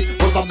daddy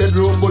was a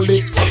bedroom bully.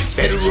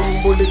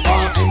 Bedroom bully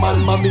for him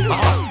and mommy.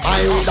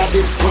 My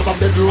daddy was a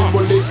bedroom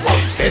bully.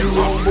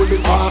 Bedroom bully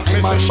for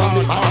him and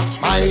mommy.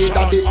 My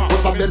daddy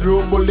was a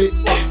bedroom bully.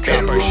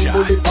 Bedroom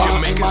bully for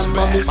him and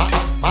mommy.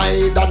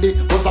 My daddy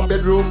was a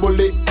bedroom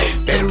bully.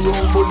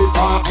 Bedroom bully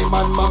for him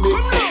and mommy.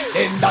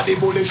 Then daddy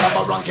bully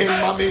shabba rank him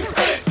mommy.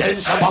 Then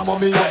shabba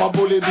mommy have a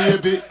bully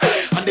baby.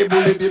 And the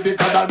bully baby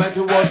God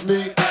Almighty was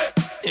me.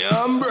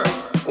 Yeah, bro,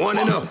 one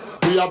enough.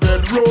 We a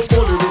bedroom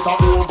bully with a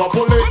over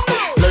bully.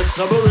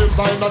 Flexible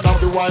waistline and have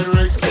the wine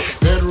ring.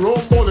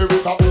 Bedroom bully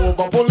with a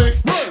over bully.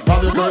 Now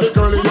the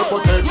girly you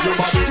protect your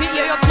body. Me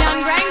you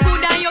can grind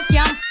good and you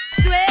can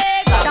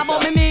sweat. Stop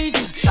about me meat.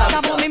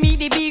 Stop about me meat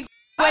the big.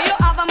 Where you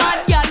have a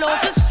mad girl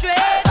out to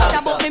straight.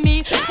 Stop about me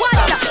meat.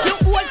 Watch out, you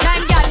old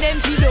time girl them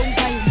see don't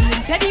time.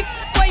 Say the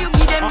where you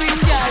give them ring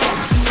girl.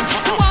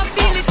 You want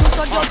feel it too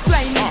so just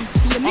grind and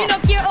see. Me no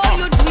care how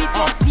you do it,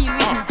 just deal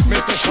with me.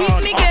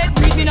 If me get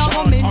breathe, me no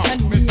go mention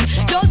me.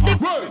 Just the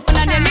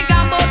and then me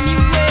can bout me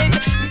ways.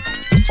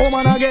 Oh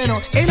man again,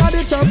 in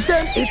the top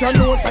 10, it a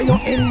no sign you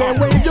in the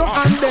way you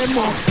and them.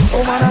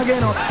 Oh man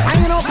again, I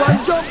ain't no fun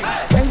jump.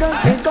 Then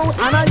girls sit down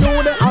and I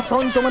do the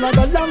affront. Oh man I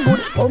go long good.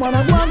 Oh man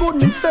I go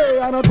good, me say.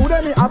 And I to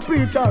them me a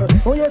preacher.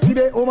 Oh yes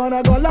today, oh man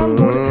I go long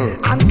good.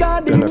 And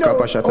God he know.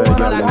 Oh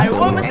man I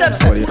want me them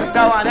say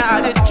that one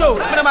I did show.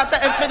 No matter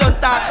if me don't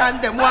talk and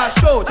them want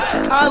show.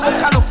 All what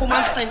kind of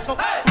woman strength no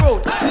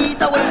road. Eat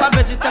a whole of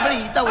vegetable,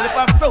 eat a whole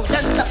of fruit.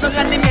 Then stop looking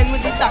at the men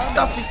with the top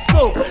of his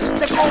stroke.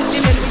 Take on the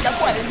men with the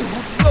boy in the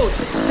good road.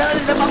 Tell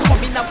them I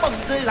come in a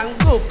bundle and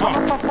go.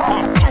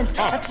 Hands,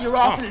 I tear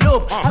off the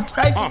lobe. I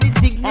cry for the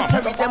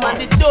dignitary, them and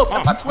the dope.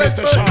 Number 12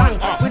 per long,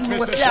 when me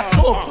was there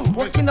soap.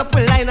 Working up a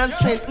line and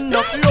strengthening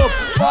up lobe.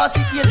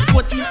 48,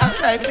 14, I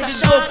try for the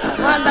dope.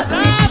 And that's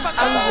easy,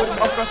 and good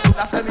across the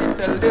class, I mean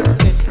tell them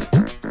say.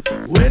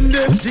 when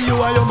them see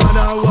you and your man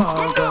a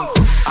walk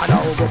and I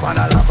hook up and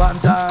a lap and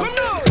talk.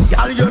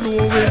 Girl, you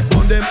know it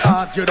on them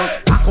heart. You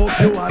don't pack up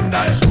your hand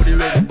and show the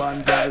red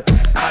band, girl.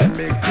 And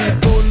make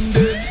it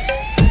bundle.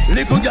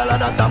 Little girl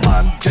that a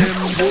man them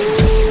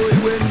boy.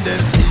 When them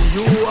see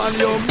you and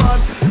your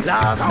man.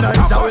 Last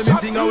night I when me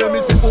sing and when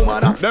me sing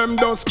woman. Them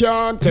just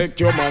can't take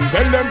your man.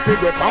 Tell them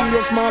figure from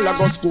your small I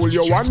go school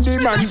you one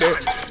demand day.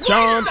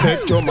 Can't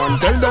take your man.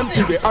 Tell them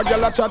figure a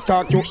girl a chat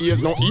talk your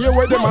ears no hear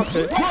what them a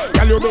say.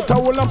 Girl you better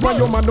hold up on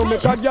your man don't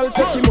make a girl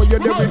take him or you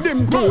there with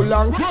him too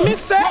long. Me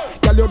say,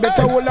 girl you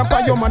better hold up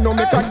on your man don't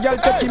make a girl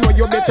take him or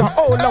you better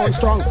hold on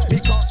strong.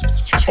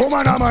 Oh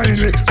man a mind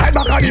me, I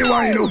back on the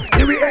wine.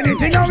 Give me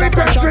anything I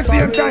request me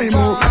same time.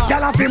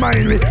 Girl a fi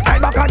mind me, I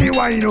back on the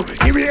wine.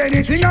 Give me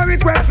anything I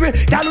request me.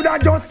 Girl would a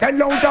just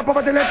sell out a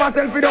property left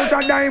herself without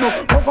a dime.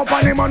 Hook up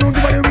on him and who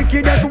give her the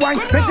wickedest wine.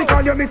 Then she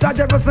call you Mr.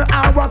 Jefferson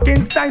or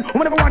Rockinstein. I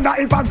never wonder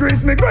if I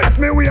grace me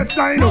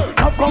waistline.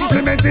 Have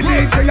compliments in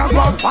DJ you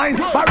go fine.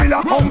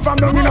 Barilla come from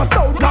down in a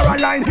South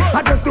Carolina.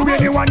 I just to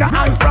anyone that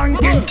and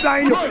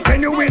Frankenstein.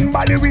 When you win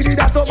body with it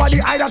that's over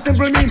the eye that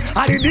simple mean.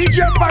 And the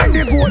DJ find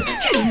the gold.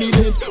 Kill me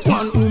then,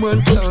 one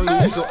woman can't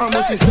lose. So I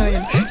must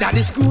sign. That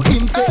the screw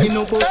in so in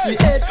no boss we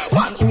head.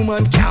 One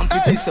woman can't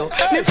put it so.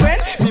 My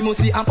friend, me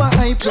must see up a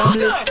high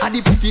problem. And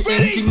the pretty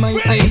ends in my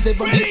eyes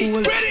ever be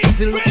cool.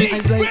 Easy looking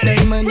eyes like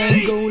diamond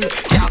and gold.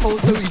 Can't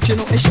out to reach you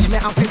know. She me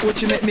have to what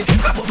she make me.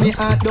 But me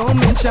heart don't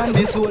mention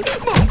this soul.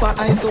 Bumper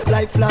eyes up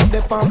like flag.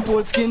 The palm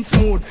pole skin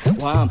smooth.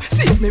 Warm.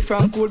 Save me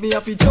from cold. Me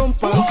have to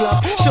jump and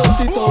clap.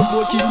 Shout it out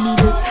but kill me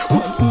dead.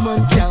 One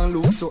woman can't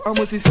look so I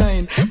must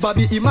sign.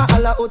 Bobby Ima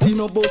alla out in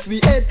no boss we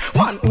head.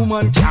 One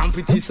woman can't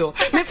pretty so.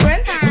 My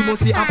friend, we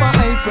must see up a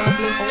high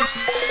problem.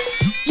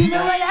 You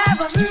know what I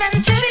was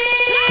meant to be.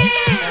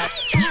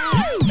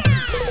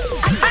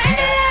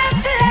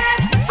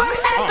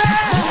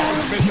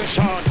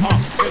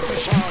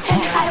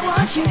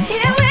 You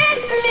here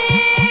with me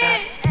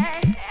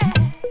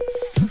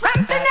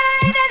from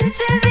tonight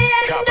until the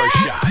end Copper of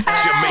Shot, time.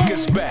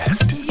 Jamaica's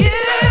best. You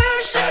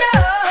should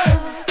know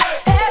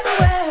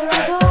everywhere I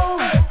go,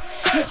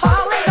 you're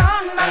always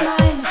on my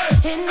mind,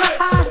 in my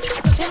heart,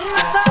 in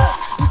my soul.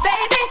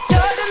 Baby,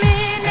 you're the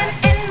meaning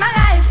in my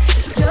life,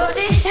 you're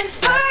the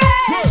inspiration.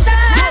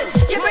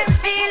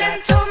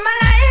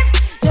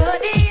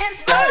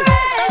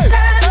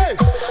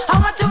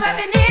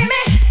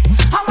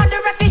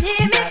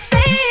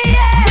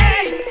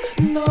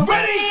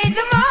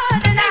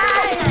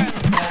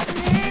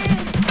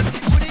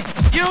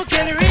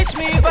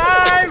 me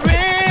by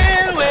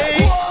railway.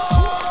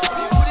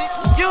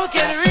 You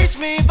can reach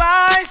me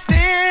by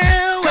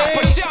stairway.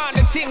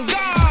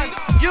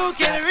 You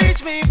can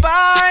reach me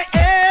by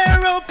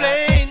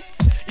aeroplane.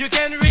 You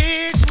can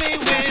reach me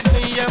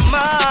with your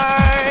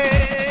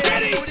mind.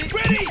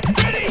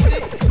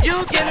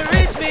 You can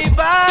reach me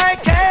by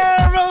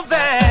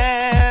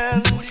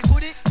caravan.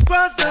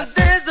 Cross the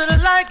desert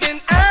like an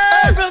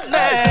Arab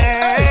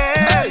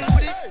man.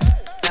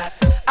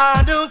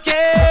 I don't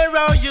care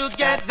how you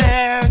get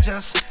there,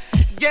 just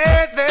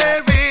get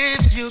there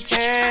if you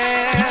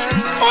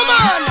can. Oh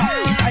man!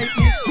 It's like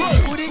this,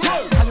 goody,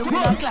 and you in a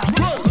class.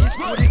 This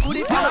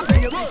goody, and I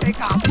beg you to take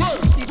off.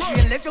 The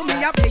train left you, me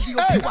I beg you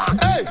to walk.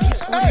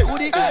 This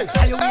goody,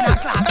 and you in a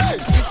class.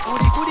 This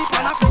goody,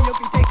 and I beg you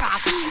to take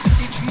off.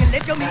 The train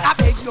left you, me I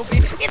beg you to.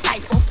 It's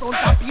like up front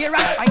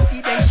appearance,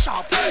 mighty then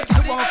sharp. You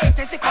won't fit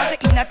this because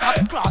you're in a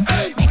top class.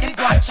 Make them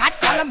go and chat,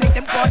 girl, and make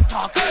them go and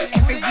talk.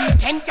 Every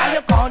weekend, girl,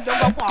 you can't do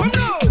go walk.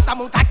 X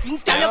amount of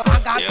things, girl, you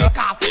can't go and take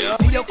off.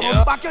 When you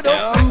come back, you don't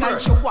stand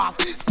and show off.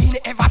 Skin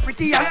ever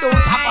pretty and don't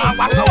have a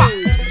wax. So what?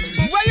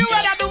 Where you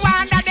rather do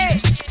one that day?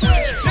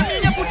 Let me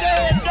you put your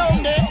head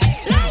down there.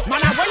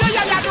 Man, where you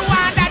rather do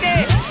one that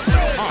day?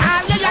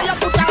 And you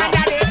put your hand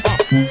there.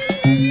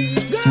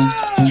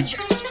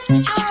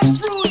 I'm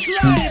fruit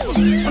ripe.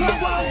 And I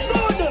want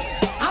good.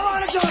 I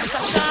want to just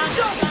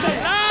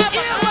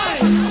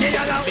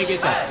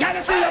Can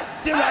you see up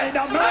the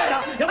rider murder?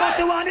 You must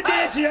want the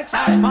DJ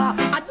charge for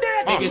a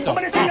date.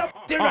 When you see up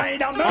the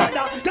rider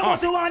murder, you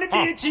must want the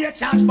DJ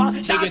charge for.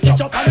 Shall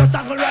catch up on your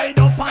saddle, ride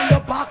up on your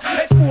back,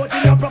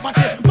 exporting your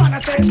property. Man, I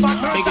say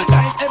fast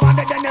merchandise. Ever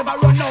they never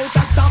run out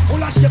of stuff.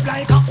 Full of shape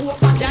like a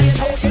open. Yeah, you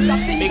know the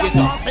things that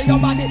go in your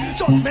body.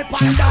 Just me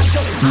pan that to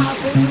half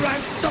foot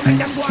rhymes. So make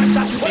them go and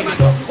chat. When I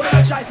do, when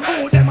I try,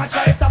 who them I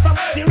try stuff from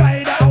the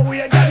rider. How we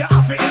get you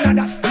off it in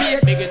that. I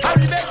rebel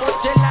but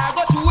tell I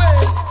go to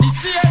hell. The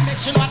same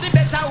action what the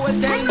better will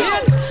tell me.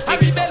 I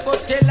rebel but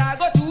tell I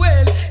go to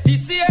hell. The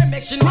same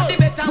action what the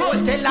better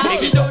will tell her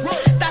she done.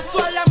 That's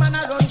why a man a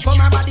run from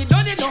her body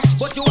done it now.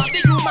 But you have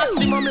to do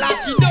maximum like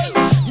she done.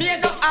 Me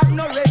don't have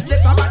no rest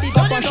left her body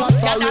done it now.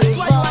 Yeah, that's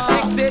why you want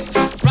exit.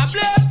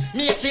 Problem,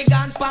 me a pig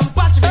and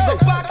pampas. We go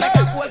back like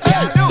a cold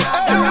car.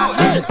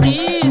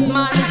 Please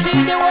man,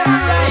 treat the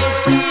woman right.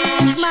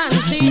 Please man,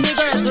 treat the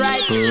girls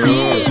right.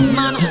 Please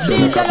man,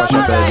 treat the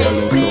woman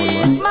right.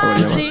 Please man,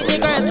 treat the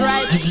girls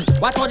right.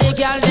 What for the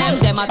girl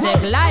them a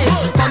take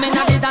life. Come in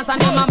at the dance and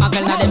them a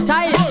muggle na them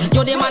ties.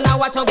 You the man a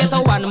watch you get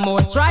a one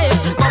more stripe.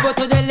 Go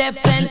to the left,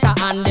 center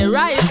and the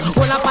right.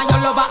 Hold up on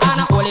your lover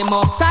and hold him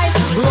up tight.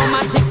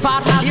 Romantic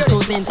partners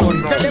choosing to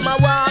tell them I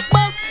walk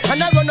back and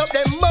I run up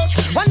them mouth.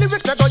 One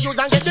lyrics I go use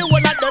and get the whole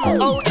of them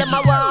out. Them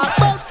I walk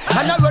back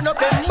and I run up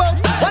them mouth.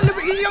 One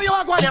lyrics you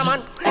a go on,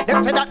 man.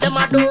 Them say that them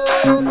a do.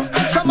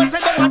 Someone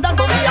say them a done,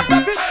 but me a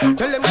profit.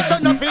 Tell them the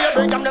son of fear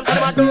bring them say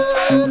them a do.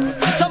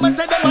 Someone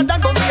say them a done,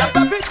 but me a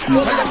profit.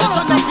 Tell them the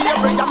son of fear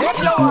bring them. If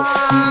you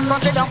walk,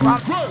 cause it don't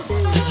walk.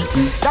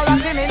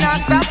 Guarantee me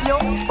not stop you,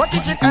 but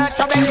if it hurts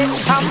your belly,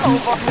 I'm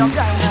over your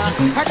brain.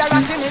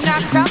 Guarantee me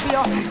not stop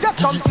you, just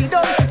come sit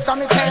down. So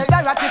me tell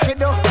Dorothy if you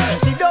do,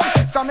 sit down.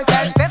 So me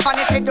tell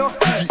Stephanie if you do,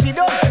 sit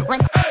down. When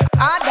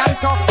hard and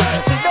tough,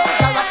 sit down.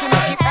 Dorothy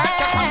make it hurt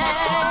your brain.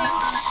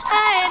 I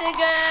had a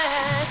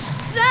girl,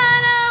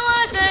 Donna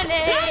was her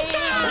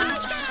name.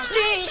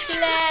 Please she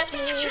left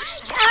me,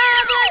 I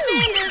was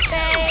in the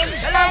same.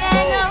 But I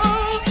know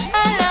I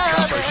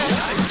love her,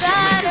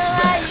 Donna,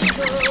 why you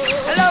go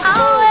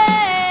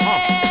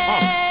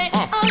away? Oh,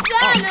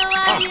 Donna,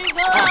 why you go?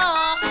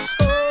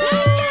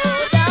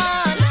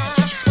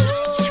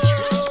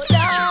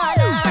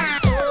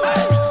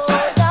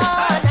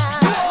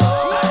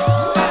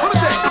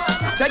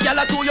 Say, girl,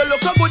 I do you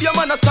look so good, your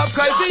man a stop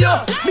cry for you.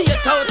 Me a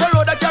out the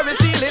road, I carry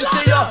feelings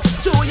to you.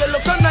 Do you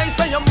look so nice,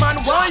 and your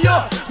man want you.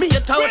 Me a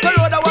out the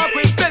road, I walk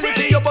with belly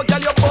to you, but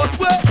girl, your boss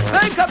well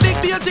like a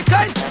big beauty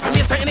kind. I'm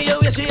here trying to you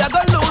where she a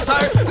gonna lose her.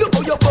 Look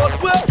how your boss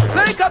well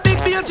like a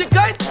big beauty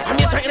kind. I'm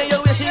here trying to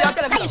you where she a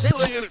gonna lose her.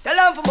 Tell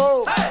them to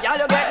move, y'all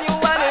you get new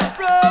and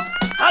improve.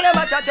 All them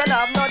a chat you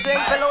have nothing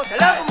to lose.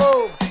 Tell them to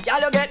move,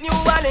 y'all you get new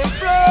and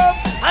improve.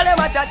 All them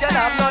a chat you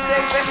have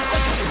nothing to lose.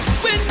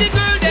 When the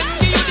girl them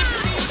give you the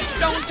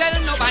don't tell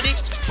nobody.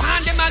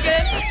 Find them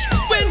again.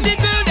 When the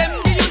girl them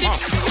give you the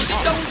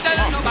don't tell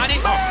nobody.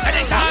 And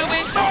they call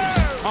with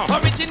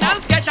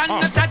original get and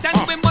no chat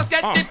and we must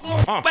get the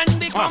food when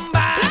we come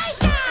back.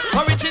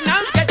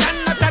 Original get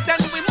and no chat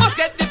and we must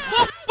get the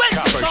food when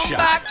we come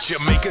back.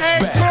 Jamaica's hey,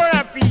 best.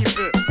 Cora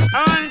people,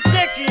 I'm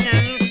taking a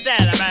new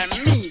style about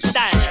me,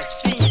 style of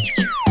scene.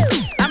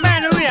 I'm by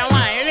the way, I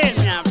want you let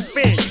me have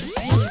face.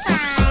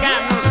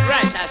 Got no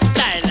right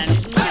style and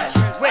it needs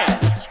well.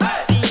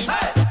 See,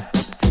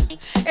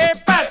 hey,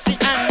 Patsy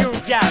and you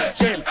gal,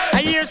 Jim. I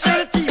hear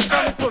so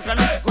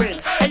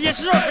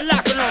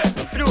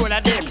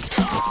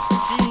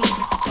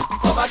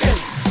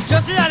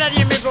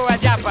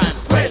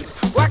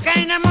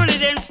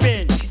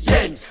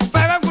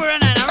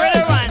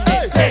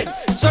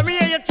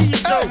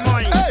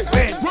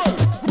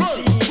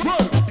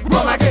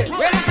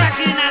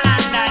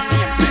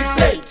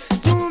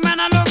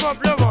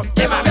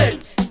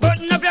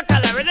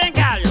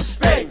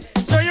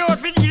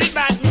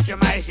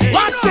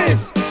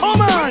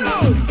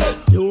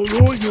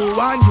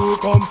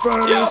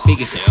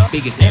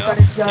Big it.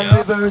 Mechanics can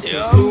reverse.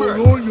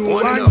 You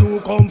and you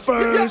come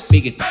first.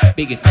 Big it.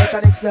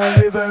 Mechanics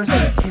can reverse.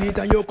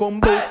 Anytime you come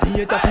back,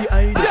 theater fi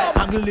hide.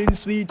 Haggling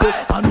sweet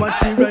and watch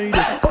the ride.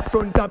 Up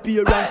front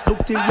appearance,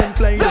 look till them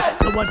Clyde.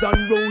 Flowers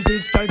and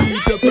roses can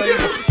keep your pride.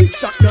 Big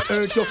shot the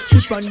earth, you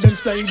slip and them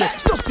slide.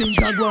 Some things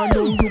are going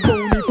on, you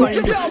bonny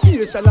find.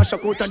 Here's the lash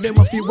out and them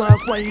a fi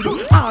walk wide.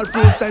 All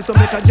full size, so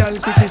make a girl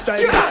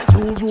criticize.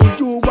 You rule,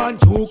 you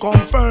want, you come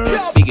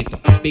first.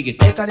 Big it.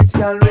 Mechanics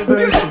can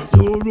reverse.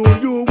 You rule,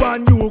 you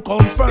want, you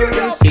come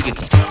first. Big it.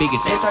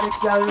 Mechanics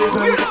can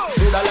reverse.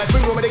 Mood I like we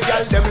go with the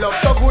girl, them love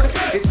so good.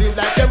 It seems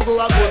like them go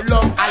a good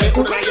love. I like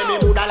me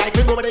mood I like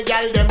we go with the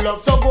girl, them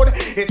love so good.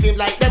 It seems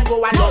like them go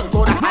a love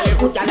good. I like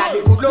good, gyal a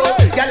the good love.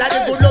 Gyal a the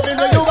good loving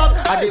when you up.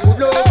 A the good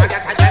love.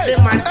 The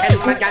man tell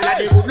man gyal a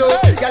the good love.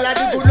 Gyal a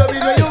the good loving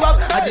when you up.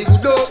 A the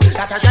good love.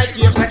 That's a guy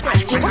favorite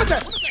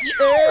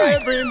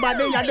man.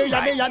 Everybody yadi.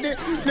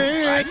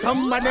 Need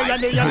somebody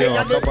yadi.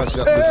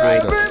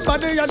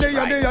 Everybody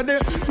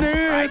yadi.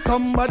 Need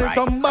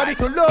somebody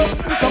to love,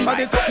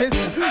 somebody to kiss,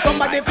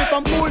 somebody to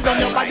come pull down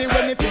your body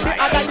when me fit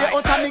the other day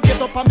out and me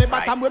get up on me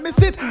bottom where me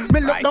sit. Me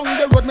look down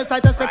the road, me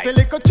sight a sexy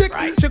little chick.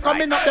 She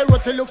coming up the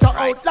road, she looks so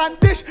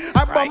outlandish.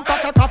 Her bum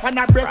cut off and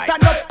her breast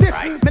stand up stiff.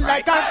 Me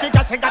like her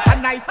figure, she got a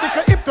nice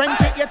tickle hip.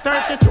 28,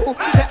 32,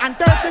 and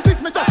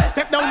 36. Me just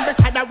step down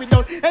beside her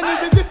without any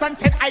resistance.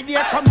 Said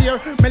idea, come here.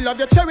 Me love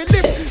your cherry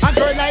lip. A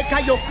girl like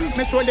you,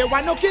 me surely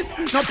want no kiss.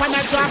 No pan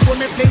a drop when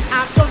me play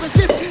after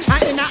resist.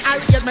 And in a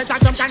arcade, me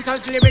talk some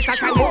conscious lyrics. I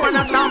can go on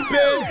a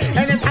sample.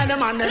 Anytime the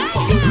man them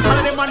see you,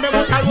 all the man them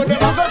walk around, them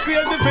go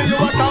crazy for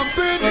you a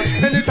stampede.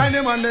 Anytime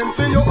the man them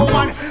see you, oh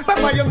man, but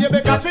why you here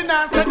because we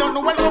not say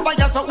nothing well over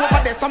here, so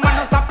over there, some man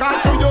don't stop calling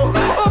to you.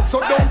 Up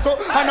so down so,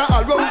 and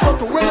all round so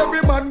to where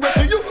every man will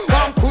see you.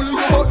 One pull you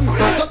button,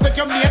 just make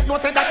your mate know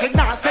say that you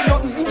not say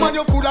nothing. Woman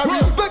you full of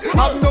respect,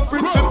 have no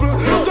principle.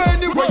 So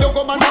anywhere you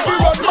go man, you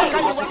run back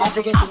and you want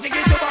to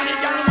forget your body,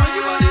 girl, want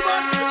you body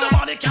man.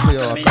 Nobody can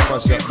tell me I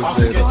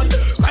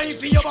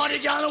feel your body,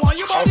 girl, want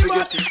you body man. All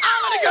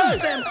of the girls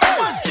them,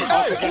 watch this.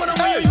 Woman the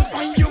way you use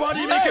find your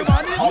body, make your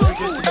body look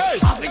good. I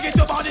forget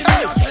your body, me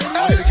not tell you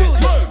the truth.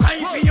 I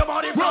feel your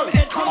body from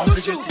head come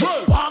to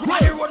toe. Walk by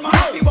the road, man,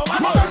 I feel but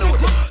one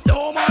foot.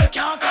 No man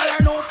can't call her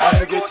no. I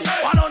forget it.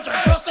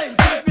 100%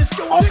 give me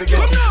scoop. I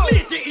forget it.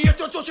 Meet the ear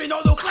to touch, you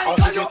know look like I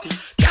forget it.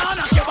 Can't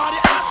knock your body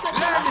out.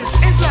 Learn this.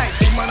 It's like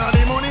big man have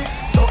the money,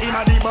 so him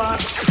a the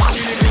boss.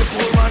 Money the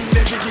poor man,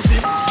 the biggest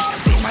him.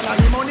 Big man have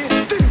the money,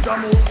 things are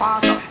move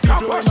faster.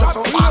 People are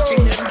so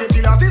watching them get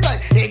the last. It's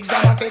like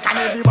exam and take and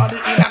everybody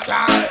in a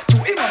class. To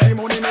him have the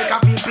money, make a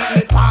big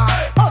picnic pass.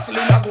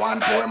 Hustling a go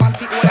and poor man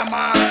pick all the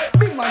mass.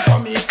 Big man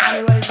come in and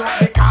he rise up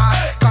the car.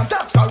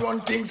 Contacts are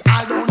run things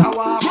all down a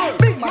walk.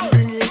 Big man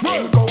bring in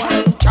him go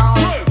and in car.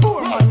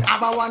 Poor man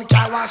have a one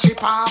car and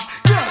ship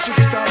off. Girl ship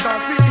it out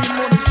and 15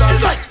 money.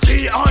 It's like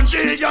G&G,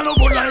 you no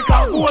good like a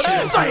goat.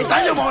 Sight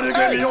and your money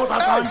get me out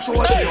of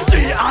control.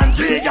 G&G,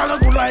 you no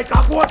good like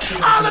a goat.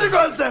 All of the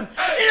girls them,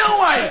 you know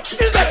why?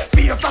 It's like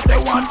face that they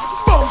want,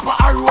 bumper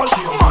a roll.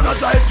 Man a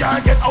drive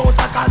can't get out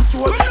of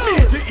control. Me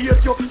to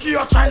hate you,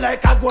 you shine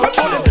like a gold.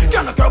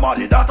 Can't look your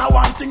body, that a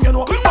one thing you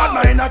know. Bad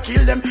mind a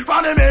kill them,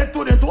 from them head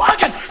to them to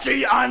again.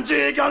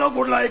 G&G, you no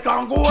good like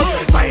a goat.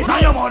 Sight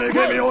and your money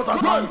get me out of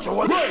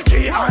control.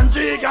 G&G, you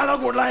no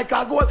good like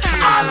a goat.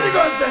 All of the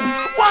girls them,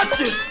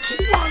 watch it.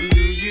 Do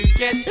you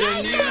get your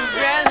new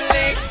brand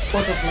lick?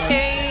 Butterfly.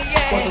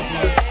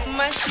 Yeah.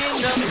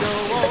 Machine up the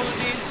old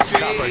street.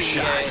 Copper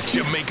Shot,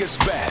 Jamaica's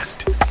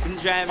best.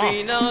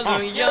 Driving all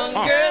the young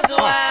girls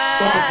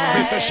wild.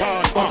 Mr.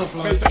 Sean,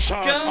 Mr.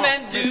 Sean. Come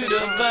and do the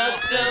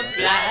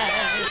butterfly.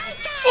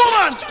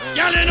 Woman,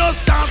 y'all in us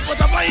dance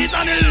butterfly it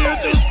on the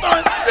latest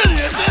style. The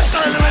latest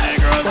style when the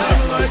girls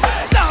them like.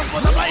 Dance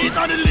butterfly it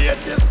on the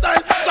latest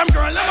style. Some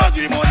girl never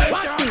dream on them.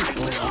 Watch this.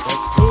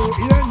 Oh,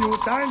 yeah, new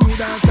style, new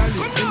dance style. In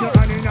your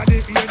hand in the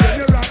ear, then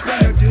you rock when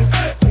you dip.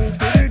 Move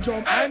to the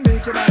drum and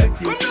make your body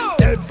kick.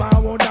 Step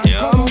forward and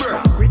come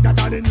back with that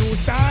the new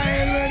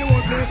style. When the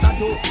whole place I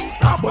do.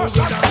 Bogle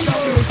dance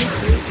and music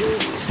straight.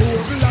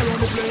 Bogle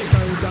around the place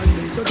night and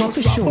day. So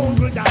just rock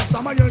bogle dance.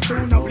 Some of your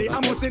tune a play. I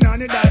must in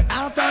on it die.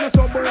 After the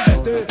suburb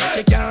stay.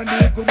 She can't do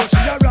it good but she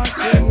a rock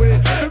same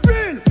way. For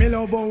real, me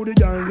love how the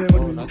girl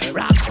them do it.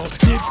 Rock stuff,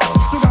 give stuff.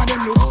 Look at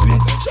them look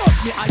sweet.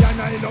 Trust me, I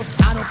and I love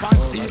stand up and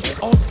see.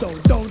 Uptown,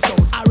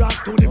 downtown, I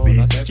rock to the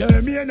beat.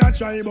 Jeremy and I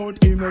try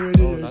about him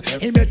already.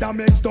 He better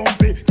make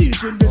stumpy.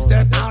 Teaching me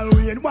step all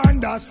way and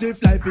wonder stiff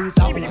like piece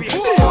of meat.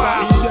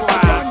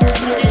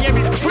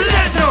 We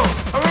let know.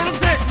 I want to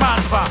take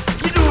man for.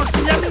 You do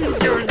see your mini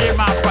girl there,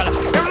 man for.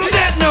 You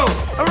let know.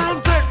 I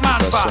want to take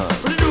man for.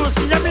 You do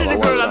see your mini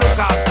girl and look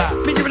after.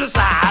 Me give it a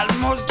sal,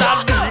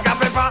 mustard, vinegar,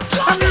 pepper.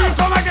 And me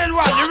come again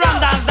while you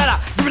run down there.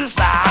 Give it a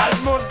sal,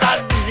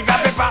 mustard, vinegar,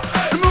 pepper.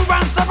 You move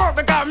and step up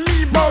because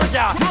me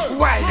butter.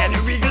 Wine and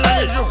you wiggle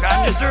and you look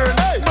and you turn.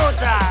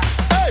 Butter,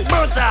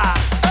 butter.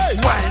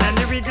 Wine and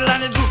you wiggle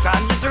and you look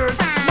and you turn.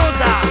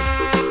 Butter,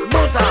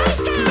 butter.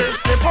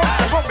 Step up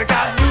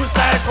because new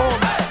style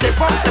come.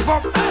 Step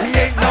up, me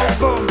ain't no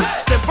bum.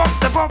 Step up,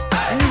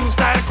 new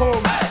style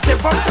come. Step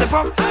step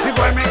up.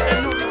 Before I make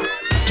them know.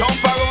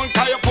 Jump around,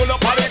 cause you pull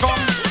up all the gun.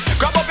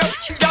 Grab up your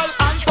girl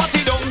and pat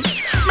it down.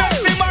 Make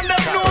me man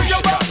them know you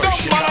got gun.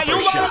 Man, you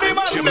want the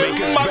man them.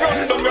 Man, run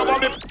down, you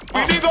want the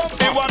with the gun,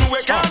 the one we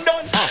can't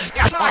done.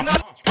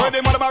 When the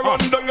man run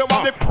down, you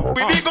want the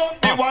with the gun,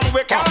 the one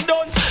we can't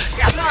done.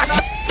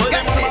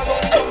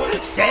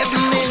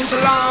 7-inch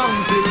long,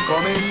 still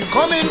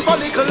coming for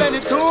nickel any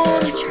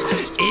tune.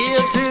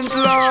 8-inch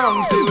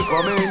long, still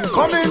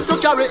coming to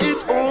carry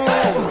it home.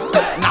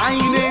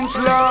 9-inch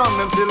long,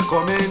 them still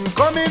coming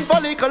for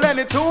nickel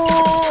any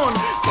tune.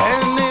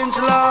 10-inch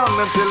long,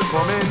 them still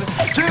coming,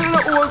 drill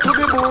the hole to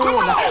the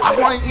bone. I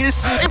want you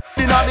see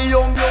inna the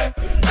young,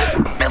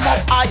 them up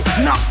high,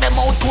 knock them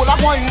out cold. I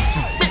want you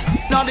see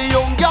inna the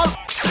young girl.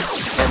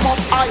 Them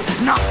up high,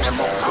 knock them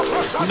out.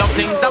 No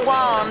things I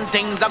want,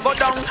 things I go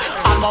down.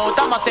 I'm out,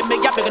 I'ma say me,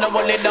 yeah, we gonna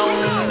hold it down.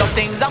 No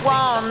things I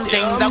want,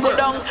 things I go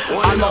down.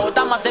 I'm out,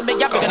 I'ma say me,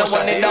 yeah, we gonna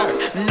hold it down.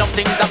 No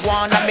things I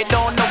want, and me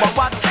don't know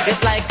what. It's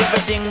like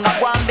everything I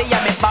want, they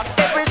have me back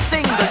every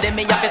single day.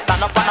 Me have to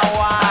stand up and I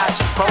watch.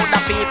 Crowd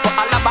of people,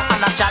 I love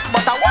and I chat,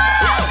 but I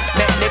want.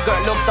 Make the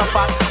girl look so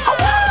fat. I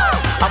want.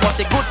 I want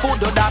say good food,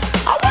 do that.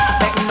 I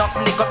want. Make nuts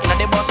lick up in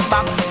the bus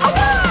back. I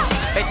want.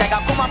 Hey, take a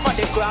come up for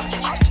the crap.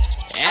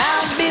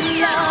 I've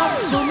been loved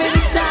so many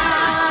times,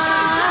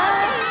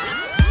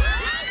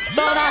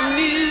 but I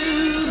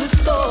knew the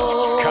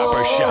score.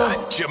 Copper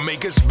Shot,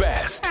 Jamaica's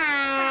best.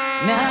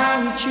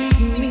 Now you're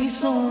treating me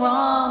so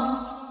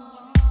wrong,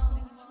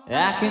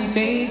 I can't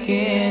take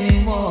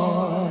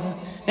anymore,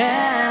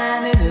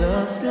 and it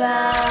looks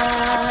like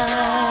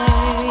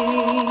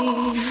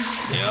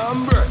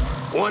Amber,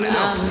 one and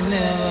up.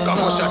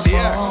 Copper Shot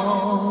here.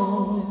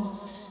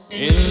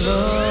 In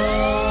love.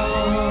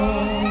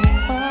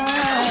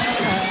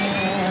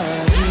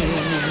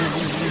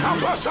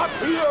 Shot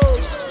for you.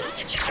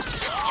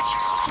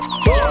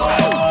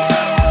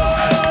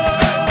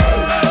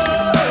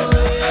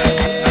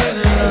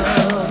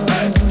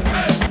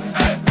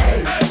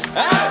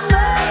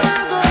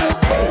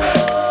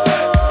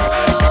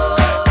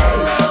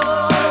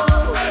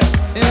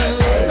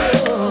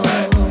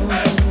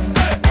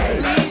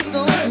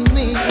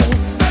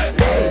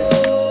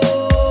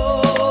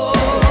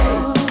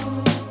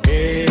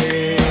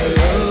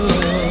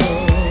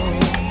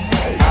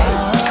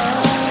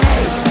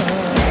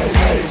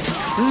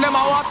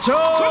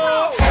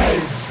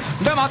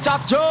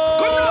 Chat yo,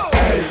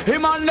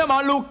 him and them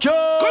a look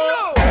yo.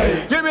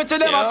 Give me to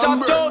them a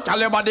chat yo. Tell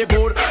your body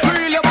good,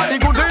 feel your body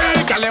good.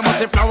 Tell them what's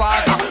the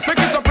flowers, make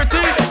it so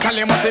pretty. Tell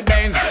them what's the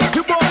Benz,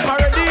 you both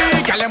parody.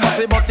 Tell them what's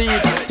the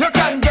boutique, you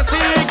can just see.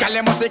 Tell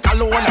them what's the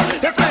cologne,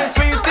 they smell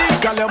sweetie.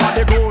 Tell your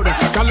body good,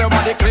 tell your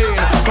body clean.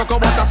 Talk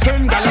about the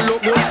skin, tell you look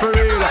good for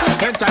real.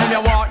 Anytime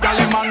you walk, tell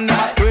them man them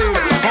a squeal.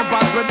 Come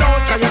pass without,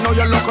 cause you know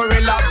you look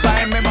relaxed.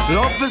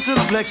 Love is in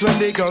flex when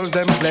the girls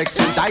them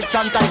flexing. Tights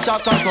and tight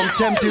shots and some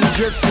tempting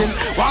dressing.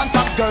 One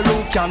top girl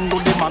who can do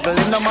the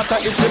modeling. No matter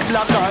if she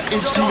black or if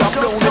she a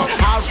brown.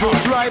 All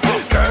fruits ripe,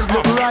 girls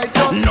look right.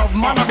 Enough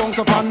man a bounce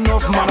up and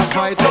enough man a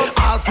fight.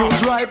 All fruits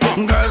ripe,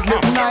 girls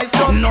look nice.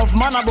 Enough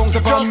man a bounce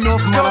up and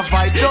enough man a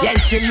fight. Yeah,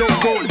 she look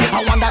good,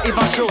 I wonder if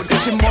I should.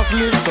 She must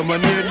live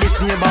somewhere near this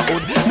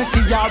neighborhood. Me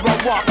see her a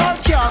walk, her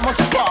car must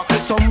park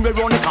somewhere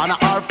round the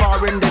corner or far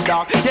in the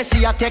dark. Yeah,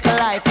 she a take a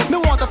life, me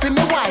want to feel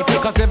me wife.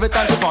 Cause every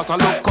time she pass I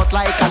look cut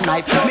like a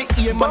knife. Me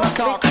aim and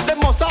talk, they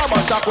must have a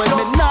shock when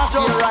me not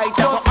feel right.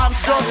 So I'm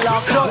just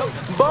laugh, just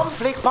bum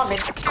flick for me.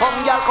 Come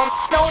y'all, come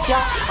out ya.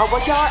 Our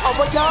y'all.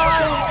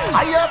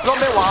 I hear from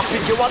me one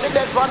pick you want the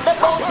best one, they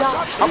bout ya.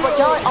 Our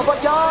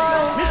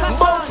y'all.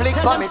 Bum flick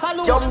for me.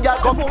 Young y'all,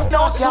 come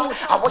out ya.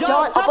 Our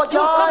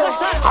y'all.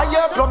 I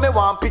hear from me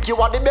one pick you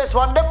want the best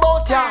one, they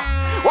bout ya.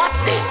 Watch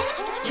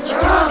this.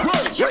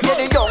 You hear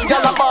the young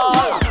girl a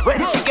ball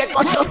when she get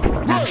what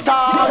you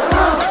tall.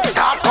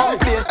 Can't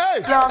complain.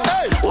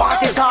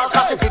 Want it all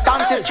cause she fit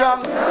and she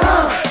strong.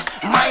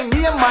 My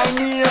name,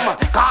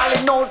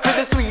 calling out for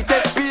the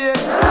sweetest pain.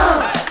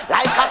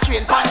 Like a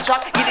train pan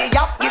track, giddy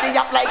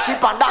up like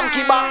sheep and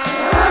donkey back.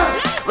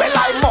 Well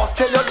I must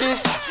tell you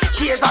this,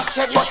 tears are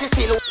shed but she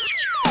still.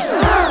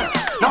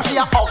 Now she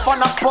a off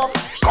and a puff.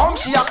 Come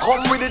she a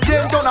come with the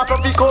 10 ton of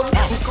puffy come.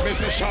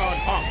 Mr.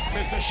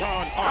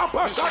 Sean,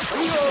 Copper Shot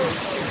for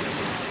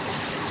you.